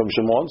he's taking from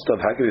Shimon's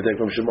stuff, how can he take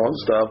from Shimon's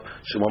stuff?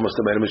 Shimon must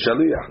have made him a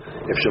shaliach.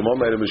 If Shimon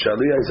made him a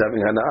shaliach, he's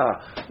having hana'ah.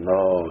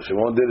 No,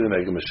 Shimon didn't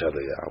make him a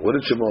shaliach. What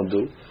did Shimon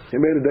do? He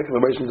made a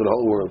declaration to the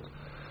whole world.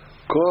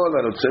 Kol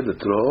harotzeh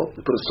letrom,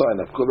 he put a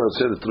sign up. Kol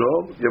harotzeh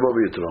letrom, yavo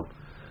v'yitrom.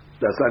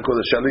 That's not called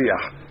a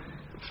shaliach.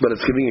 But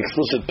it's giving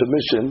explicit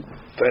permission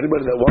for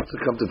anybody that wants to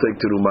come to take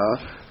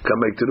terumah, come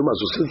make terumah.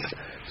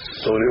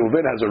 So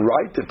Reuven has a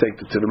right to take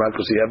the terumah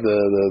because he has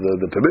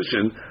the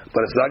permission,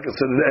 but it's not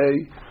considered a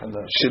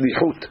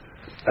shlichut,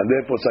 and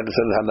therefore it's not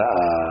considered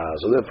hana'ah.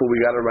 So therefore we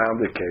got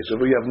around the case. So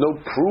we have no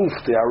proof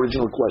to our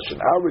original question.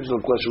 Our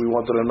original question, we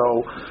wanted to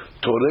know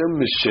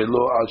torem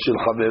mishelo al shel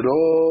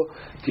havero.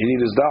 Do you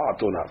need his da'at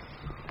or not?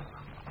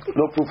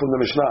 No proof from the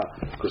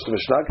Mishnah, because the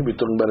Mishnah can be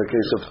talking about a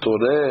case of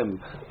Torem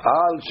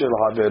al shel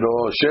havero.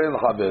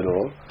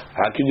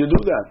 How can you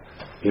do that?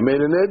 He made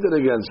a neder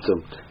against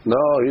him. No,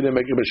 he didn't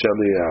make him a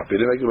shaliach. If he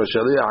didn't make him a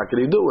shaliach, how can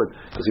he do it?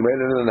 Because he made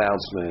an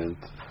announcement.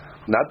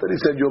 Not that he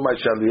said you're my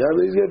shaliach.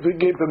 He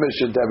gave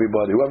permission to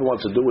everybody. Whoever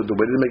wants to do it,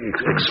 but he didn't make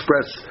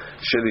express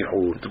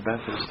shalichut. The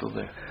benefit is still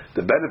there.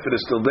 The benefit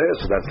is still there,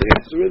 so that's the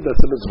answer. That's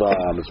a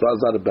mitzvah. Mitzvah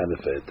is not a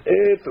benefit.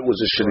 If it was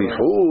a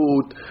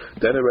shlichut,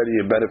 then already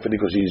you're benefiting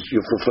because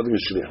you're fulfilling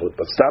a shlichut.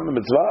 But stam a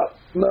mitzvah,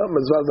 no,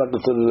 mitzvah is not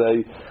considered a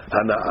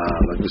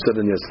hana'ah. Like we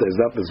said in yesterday's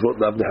daf, it's what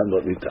lav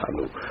nehanot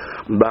nitanu.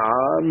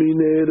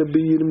 Ba'amine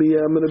Rabbi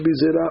Yirmiyah Rabbi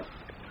Zera.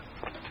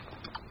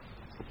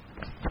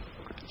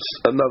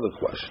 Another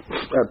question.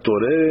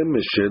 Toreh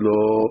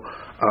mishelo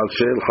al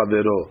shel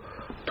havero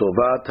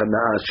tovat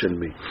hana'ah shel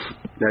mi.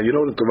 Now you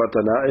know what tovat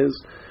hana'ah is.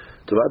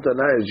 Tovat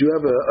hana'ah is you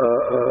have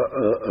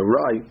a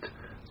right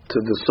to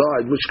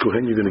decide which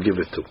kohen you're going to give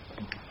it to.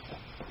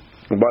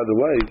 And by the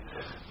way,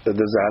 there's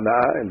a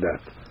hana'ah in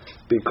that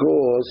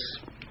because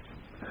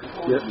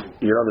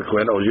you know the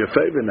kohen owes you a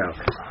favor now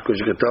because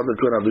you can tell the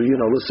kohen,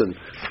 listen.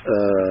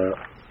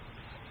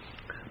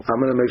 I'm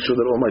going to make sure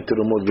that all my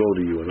terumot go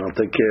to you, and I'll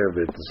take care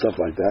of it and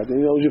stuff like that. And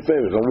he owes you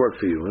favors. I'll work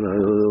for you, and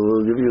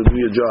I'll give you do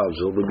your jobs.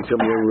 He'll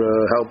become your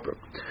helper.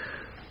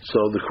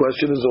 So the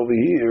question is over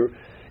here,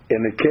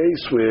 in the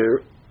case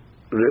where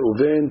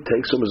Reuven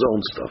takes from his own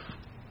stuff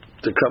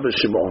to cover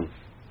Shimon.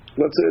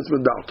 Let's say it's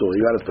Medato. He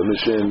got his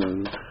permission,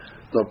 and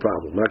no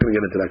problem. We're not going to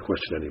get into that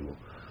question anymore.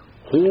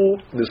 Who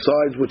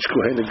decides which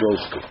kohen it goes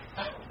to?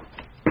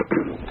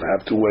 I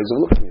have two ways of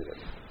looking at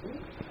it.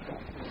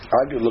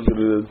 I could look at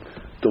it.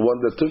 The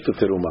one that took the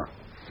terumah,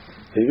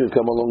 he can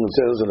come along and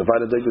say, "Listen, if I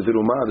didn't take the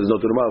terumah, there's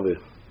no terumah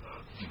there."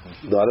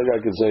 The other guy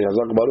can say,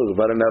 "Hazak Baruch, if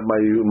I didn't have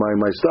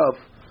my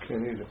stuff,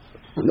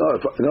 no,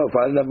 if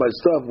I didn't have my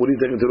stuff, what are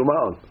you taking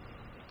terumah on?"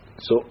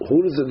 So, who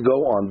does it go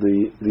on?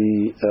 The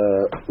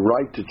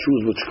right to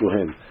choose which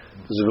kohen?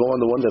 Does it go on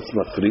the one that's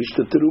mafrish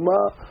the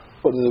terumah,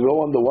 or does it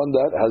go on the one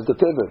that has the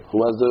tevet,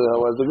 who has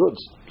the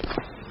goods?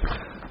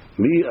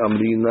 Mi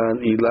amrinan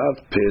ilav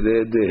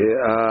pere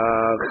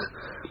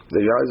deheach. The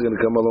guy is going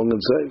to come along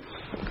and say,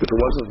 if it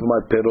wasn't for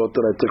my perot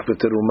that I took for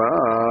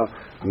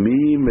terumah,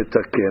 mi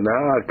metakena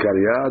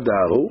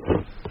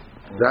karyadahu.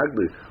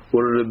 Exactly.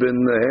 Would it have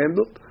been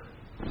handled?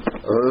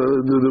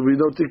 There would be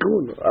no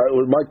tikkun.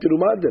 My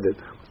terumah did it.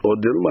 Or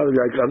the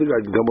other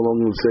guy can come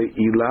along and say,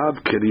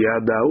 ilav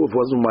karyadahu. If it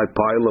wasn't my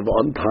pile of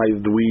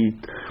untithed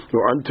wheat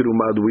or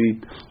unterumad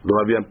wheat, lo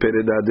aviam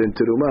peredad in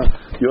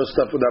terumah. Your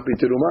stuff would not be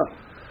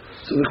terumah.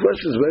 So the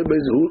question is very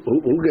basic: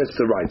 who gets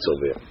the rights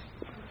over here?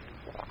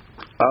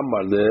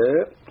 Amar le,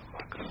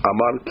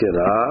 Amar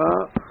kera.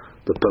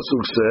 The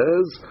pasuk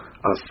says,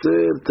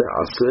 "Aser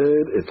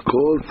te'aser et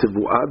kol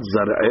tevuat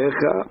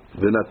zar'echa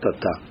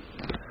v'natata."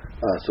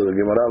 So the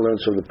Gemara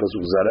learns from the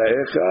pasuk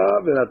zar'echa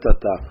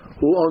v'natata.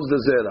 Who owns the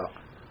zera?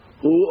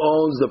 Who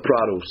owns the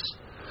produce?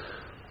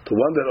 The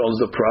one that owns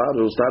the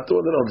produce, not the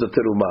one that owns the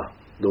terumah.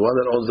 The one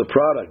that owns the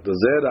product, the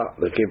zera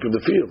that came from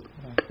the field.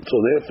 So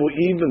therefore,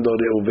 even though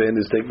the Reuven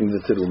is taking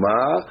the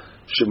terumah,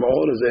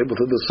 Shimon is able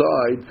to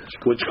decide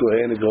which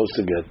kohen it goes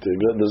to get.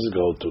 Does it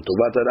go to?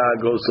 Tovat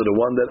Hana'ah goes to the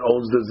one that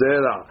owns the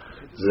zera.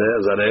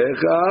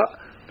 Zarecha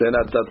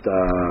venatata.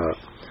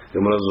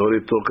 Gemara Zori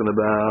talking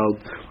about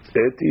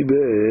eti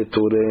be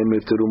torem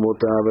et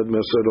terumotav et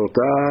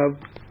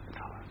meserotav.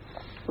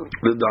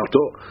 The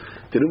doctor.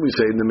 Didn't we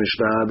say in the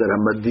Mishnah that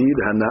Hamadid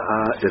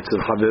Hana'ah etzel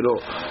Havero?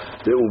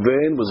 The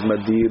Reuven was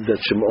Madid that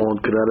Shimon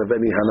could not have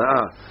any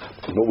Hana'ah.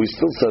 But we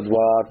still said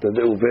what? That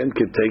the Reuven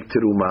could take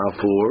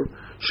Terumah for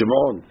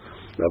Shimon.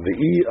 Now the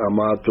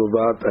Amar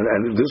Tovat,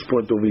 and at this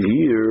point over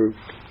here,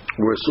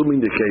 we're assuming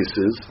the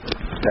cases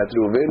that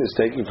Reuven is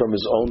taking from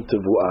his own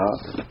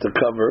Tevuah to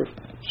cover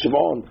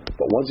Shimon.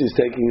 But once he's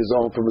taking his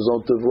own from his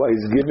own Tevuah,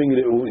 he's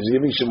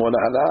giving Shimon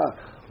a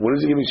Hana'ah. What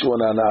is he giving Shimon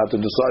a Hana'ah? To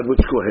decide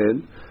which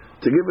Kohen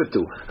to give it to,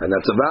 and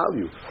that's a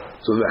value.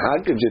 So how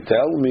could you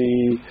tell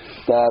me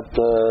that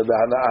the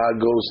Hana'ah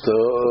goes to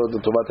the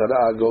Tovat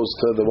Hana'ah goes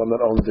to the one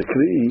that owns the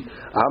Kli?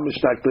 Our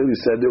Mishnah clearly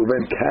said that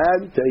Reuven can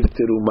take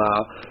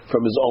Terumah from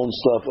his own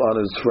stuff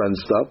on his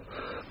friend's stuff.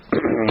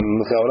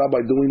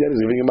 By doing that, he's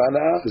giving him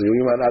Hana'ah. He's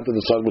giving him Hana'ah to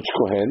decide which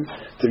Kohen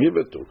to give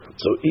it to.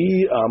 So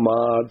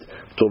Amad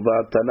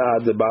Tovat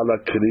Hana'ah de Bala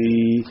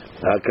Kli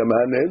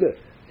Hakaman.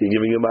 He's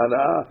giving him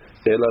Hana'ah.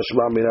 Ela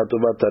shma mina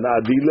tovat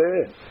Hana'ah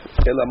dile.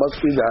 Ela must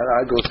be the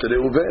Hana'ah goes to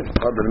the Reuven.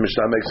 How does the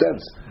Mishnah make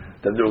sense?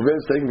 That the Reuven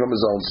is taking from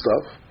his own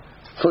stuff.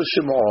 For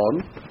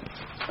Shimon,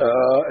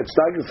 it's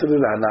not considered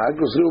Hana'ah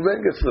because the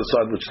Reuven gets to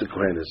decide which the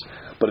Kohen is.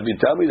 But if you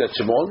tell me that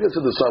Shimon gets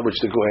to decide which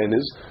the Kohen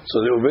is, so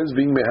the Reuven is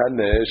being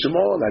mehaneh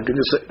Shimon, how can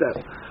you say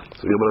that?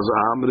 So the Gemara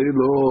says, Amri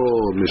lo,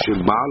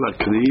 mishil ba'al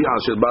akri,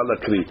 ashil ba'al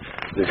akri.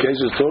 The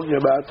case is talking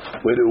about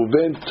where the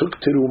Reuven took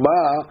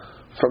terumah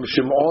from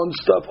Shimon's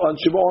stuff on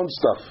Shimon's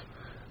stuff,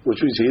 which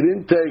means he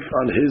didn't take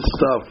on his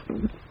stuff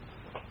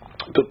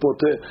to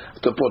poter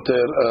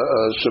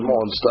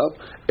Shimon's stuff.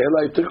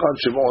 Eli took on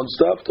Shimon's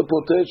stuff to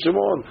poter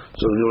Shimon.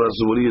 So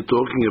what are you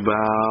talking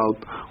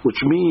about?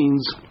 Which means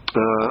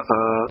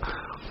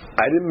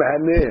I didn't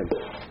manage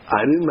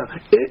him.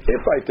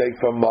 If I take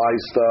from my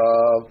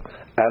stuff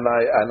and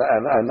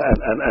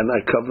I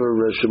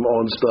cover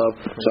Shimon's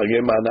stuff, so I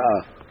gave him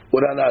Hana'ah.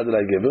 What Hana'ah did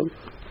I give him?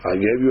 I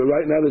gave you a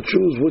right now to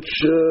choose which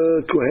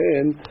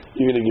Kohen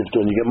you're going to give to,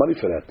 and you get money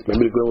for that.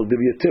 Maybe the Kohen will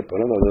give you a tip. I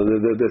don't know.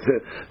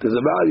 There's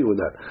a value in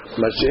that.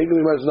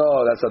 No,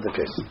 that's not the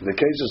case. The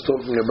case is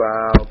talking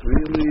about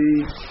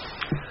really,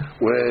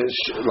 where,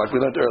 like we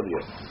learned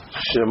earlier,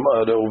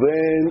 the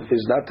Reuven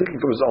is not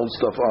taking from his own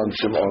stuff on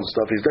Shimon's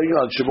stuff. He's taking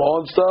on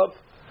Shimon's stuff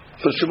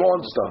for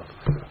Shimon's stuff.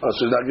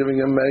 So he's not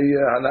giving him a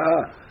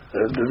Hana'ah.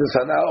 This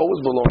Hana'ah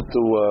always belonged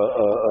to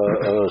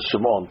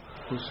Shimon.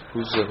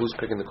 Who's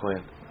picking the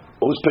Kohen?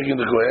 Who's picking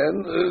the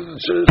Kohen?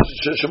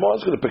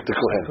 Shimon's going to pick the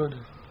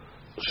Kohen.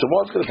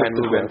 Shimon's going to pick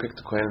the Kohen. Pick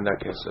the Kohen in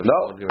that case.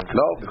 No,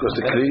 because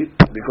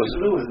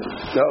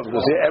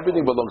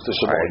everything belongs to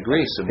Shimon. I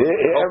agree. So the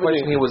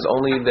question here was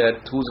only that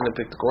who's going to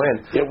pick the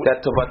Kohen. That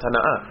Tovat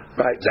Hana'ah.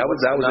 Right. That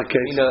was a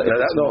case.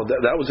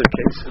 That was a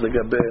case.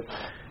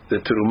 The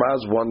Terumah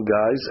is one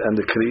guy's and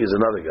the Kli is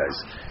another guy's.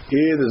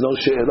 Here there's no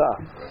She'elah.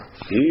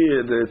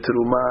 Here the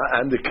Terumah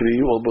and the Kli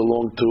all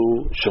belong to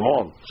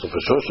Shimon. So for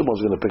sure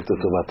Shimon's going to pick the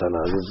Tovat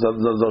Hana'ah.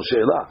 There's no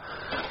She'elah.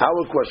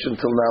 Our question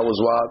till now was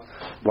what?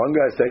 One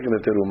guy's taking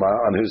the Terumah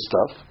on his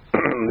stuff.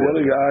 The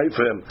other guy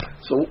for him.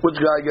 So which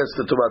guy gets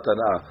the Tovat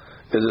Hana'ah?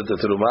 Is it the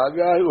Terumah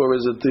guy or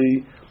is it the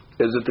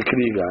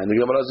Kli guy? And the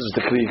Gemara says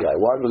it's the Kli guy.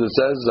 Why? Because it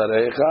says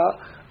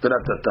Zarecha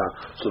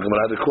v'natata. So the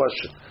Gemara had a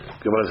question.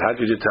 The Gemara says, how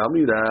could you tell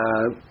me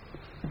that?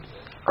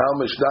 Our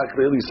Mishnah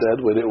clearly said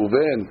where the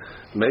Reuven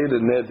made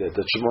a neder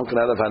that Shimon can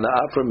have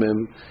Hana'ah from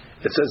him.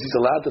 It says he's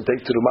allowed to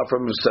take Terumah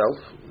from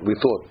himself. We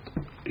thought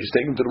he's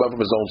taking Terumah from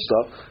his own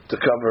stuff to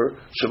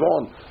cover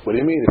Shimon. What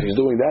do you mean? If he's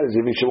doing that,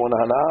 he's giving Shimon a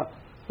Hana'ah.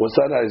 What's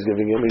that he's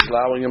giving him? He's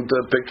allowing him to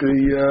pick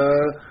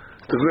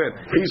the grain.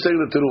 He's saying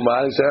the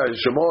Terumah. He says,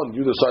 Shimon,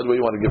 you decide where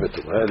you want to give it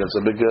to. That's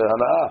a big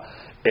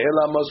Hana'ah.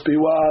 Ela must be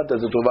what? That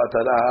the Tovat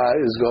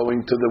Hana'ah is going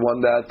to the one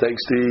that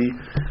takes the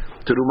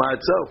Terumah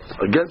itself,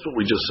 against what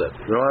we just said.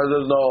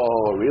 There's no,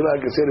 really,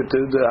 like I said,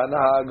 the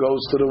Hana'ah goes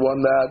to the one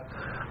that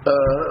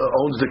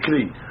owns the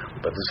kli.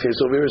 But this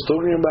case over here is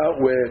talking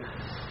about where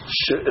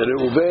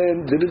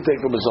Reuven didn't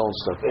take from his own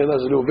stuff.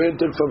 As Reuven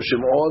took from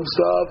Shimon's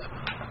stuff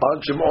on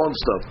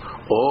Shimon's stuff.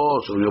 Oh,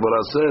 so the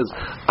Gemara says,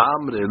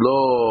 Amre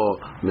lo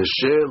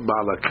meshel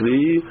ba'al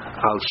hakli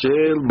al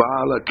shel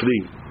ba'al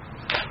hakli.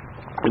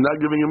 You're not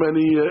giving him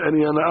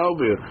any anah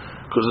over here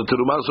because the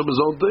terumah is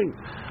his own thing.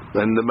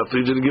 And the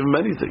Mafri didn't give him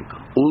anything.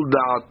 Ul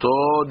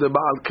da'ato de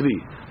ba'al kli.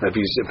 If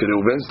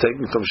Reuven's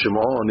taking from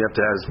Shimon, you have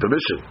to have his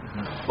permission.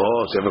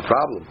 Oh, so you have a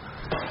problem.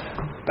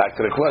 Back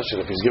to the question.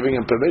 If he's giving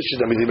him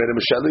permission, that means he made him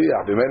a shaliyah.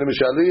 If he made him a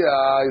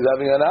shaliyah, he's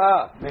having an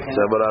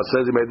So but I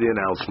says he made the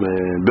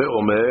announcement.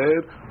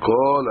 Be'omer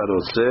kol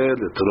aroseh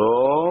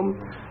letrom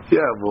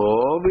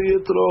yavo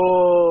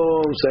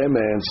v'yitrom. Same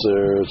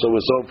answer. So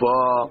we're so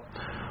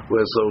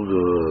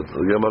good.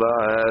 The Gemara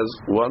has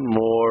one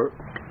more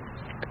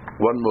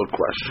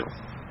question.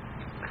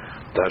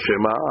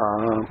 Tashema.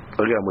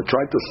 Again, we're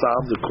trying to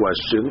solve the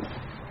question.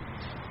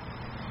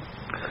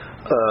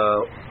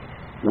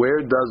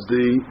 Where does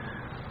the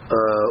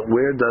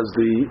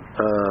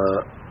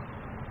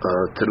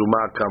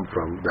terumah come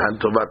from? The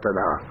hantovat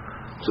tanah.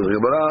 So the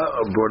Gemara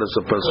brought us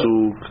a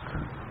pasuk,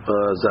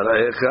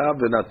 zaraecha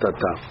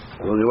v'natata.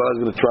 The Gemara is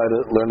going to try to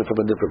learn it from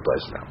a different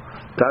place now.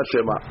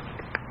 Tashema.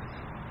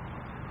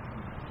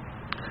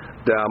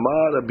 The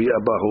Amar Rabbi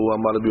Abahu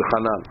Amar Rabbi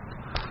Hanan.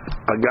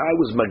 A guy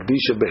was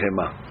Magdisha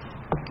Behema.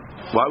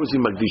 Why was he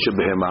Magdisha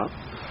Behema?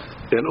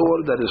 In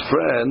order that his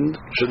friend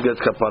should get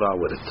kapara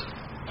with it.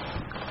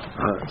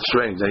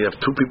 Strange. Now you have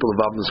two people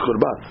involved in this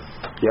korban.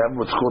 You have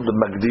what's called the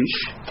Magdish,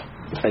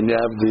 and you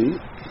have the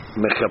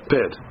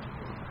Mechaper.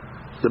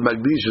 The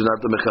Magdish is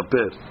not the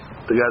Mechaper.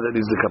 The guy that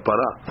needs the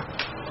kapara.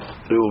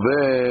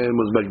 Reuven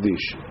was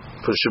Magdish.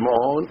 For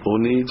Shimon, who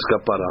needs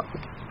kapara.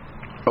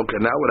 Okay,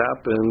 now what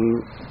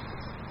happened?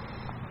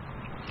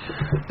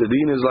 The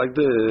deen is like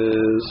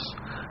this.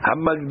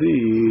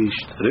 Hamagdish,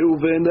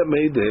 Reuven that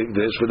made the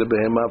hekdesh for the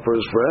behemah for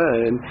his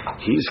friend,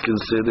 he's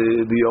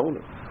considered the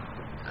owner.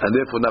 And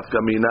therefore,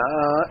 nafkamina,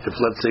 if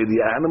let's say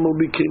the animal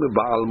became a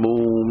Baal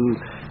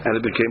Mum and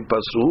it became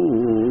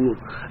pasul,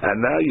 and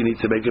now you need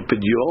to make a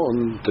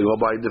pidyon to go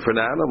buy a different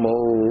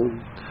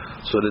animal.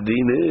 So the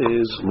deen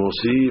is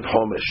Mosif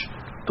Homish.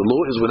 The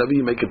law is whenever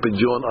you make a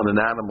pidyon on an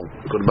animal,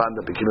 Qurban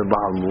that became a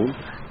Baal Mum,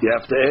 you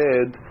have to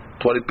add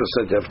 20%,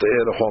 you have to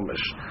add a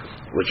homish,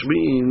 which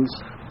means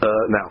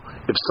now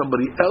if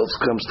somebody else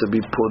comes to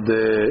be put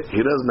there, he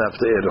doesn't have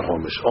to add a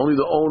homish. Only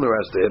the owner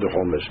has to add a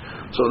homish.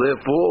 So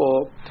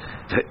therefore,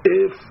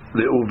 if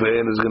the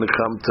uven is going to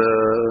come to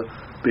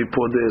be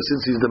put there,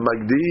 since he's the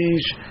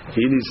magdish,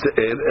 he needs to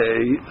add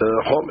a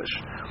homish.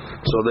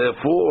 So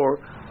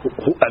therefore,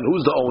 and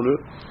who's the owner?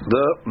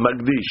 The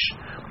magdish.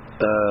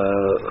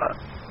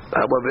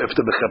 However, if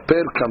the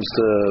mechaper comes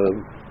to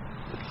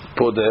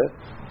put there,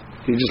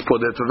 he just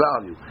put it for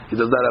value. He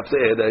does not have to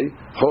add a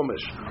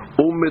homish.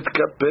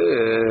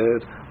 Umitkaper.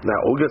 Now,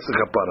 who gets the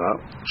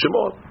kapara?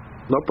 Shimon.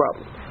 No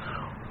problem.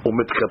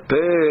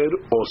 Umitkaper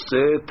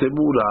ose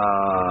temura.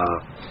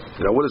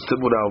 Now, what is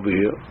temura over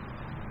here?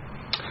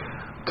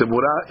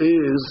 Temura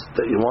is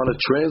that you want to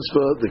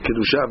transfer the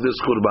kedusha of this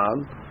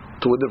korban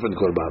to a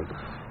different korban.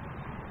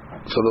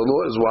 So the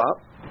law is what?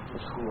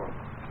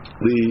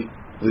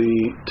 The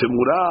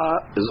temura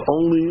is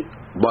only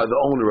by the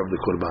owner of the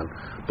korban.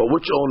 But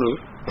which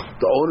owner?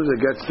 The owner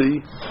that gets the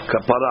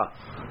kapara.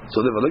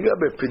 So therefore, look at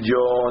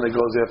pidyon, it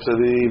goes after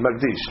the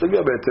magdish. Look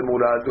at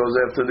temura, it goes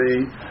after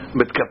the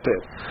mitkaper.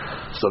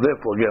 So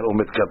therefore, again,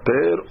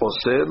 mitkaper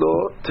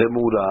oselo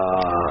temura.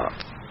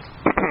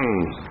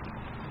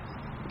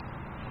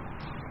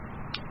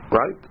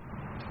 Right?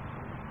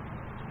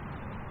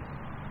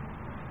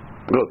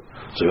 Good.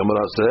 So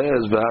Gemara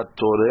says, "V'at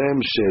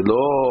torem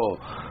shelo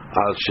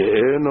al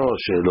she'eno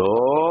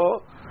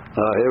shelo."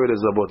 Here it is,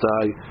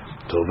 Rabotai.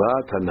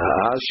 Tovat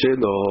hanaa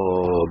shelo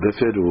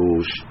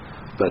beferush.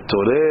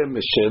 V'torem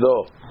shelo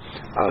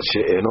al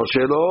she'eno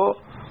shelo.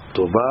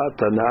 Tovat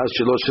hanaa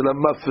shelo shel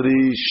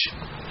mafrish.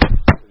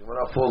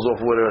 Gemara falls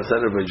off where it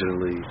said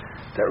originally.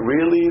 That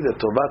really the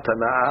tovat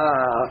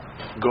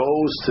hanaa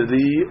goes to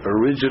the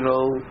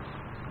original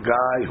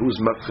guy who's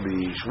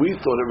mafrish. We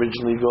thought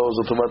originally goes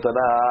the tovat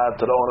hanaa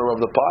to the owner of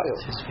the pile.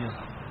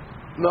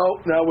 No,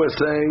 now we're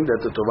saying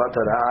that the tovat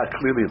hanaa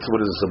clearly it's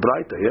what is a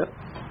braita, yeah?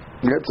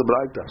 Yeah, it's a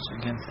braita.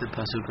 Against the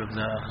pasuk of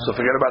the. So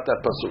forget about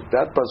that pasuk.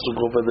 That pasuk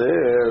over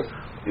there.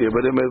 Yeah,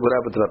 but what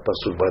happened to that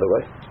pasuk, by the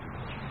way?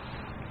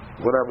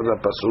 What happened to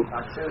that pasuk?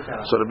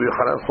 So Rabbi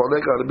Yochanan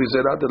Cholek, Rabbi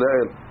Zerat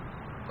Le'el.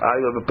 I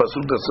have a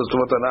pasuk that says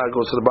tovat hanaa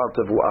goes to the Baal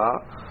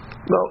Tevuah.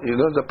 No, he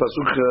learns the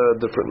pasuk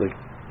differently.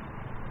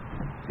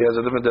 He has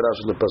a different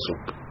derash in the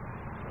pasuk.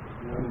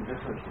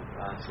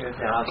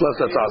 Plus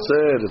that's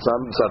aser. It's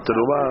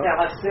teruma.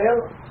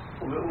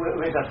 The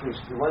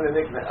one that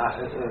makes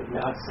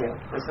me'aser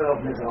instead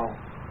of mezron.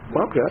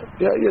 Okay.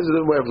 Yeah, he has a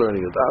different way of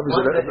learning it.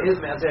 Obviously, one that is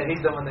me'aser,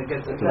 he's the one that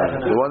gets it.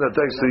 The one that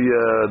takes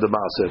the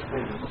maaser.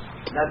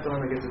 Not the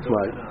one that gets it.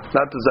 Right.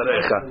 Not the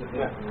zarecha.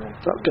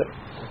 Okay.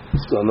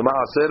 So the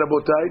maaser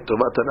abotai,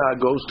 tovat hanaa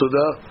goes to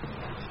the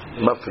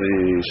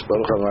מפריש,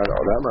 ברוך הבא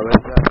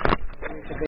לעולם,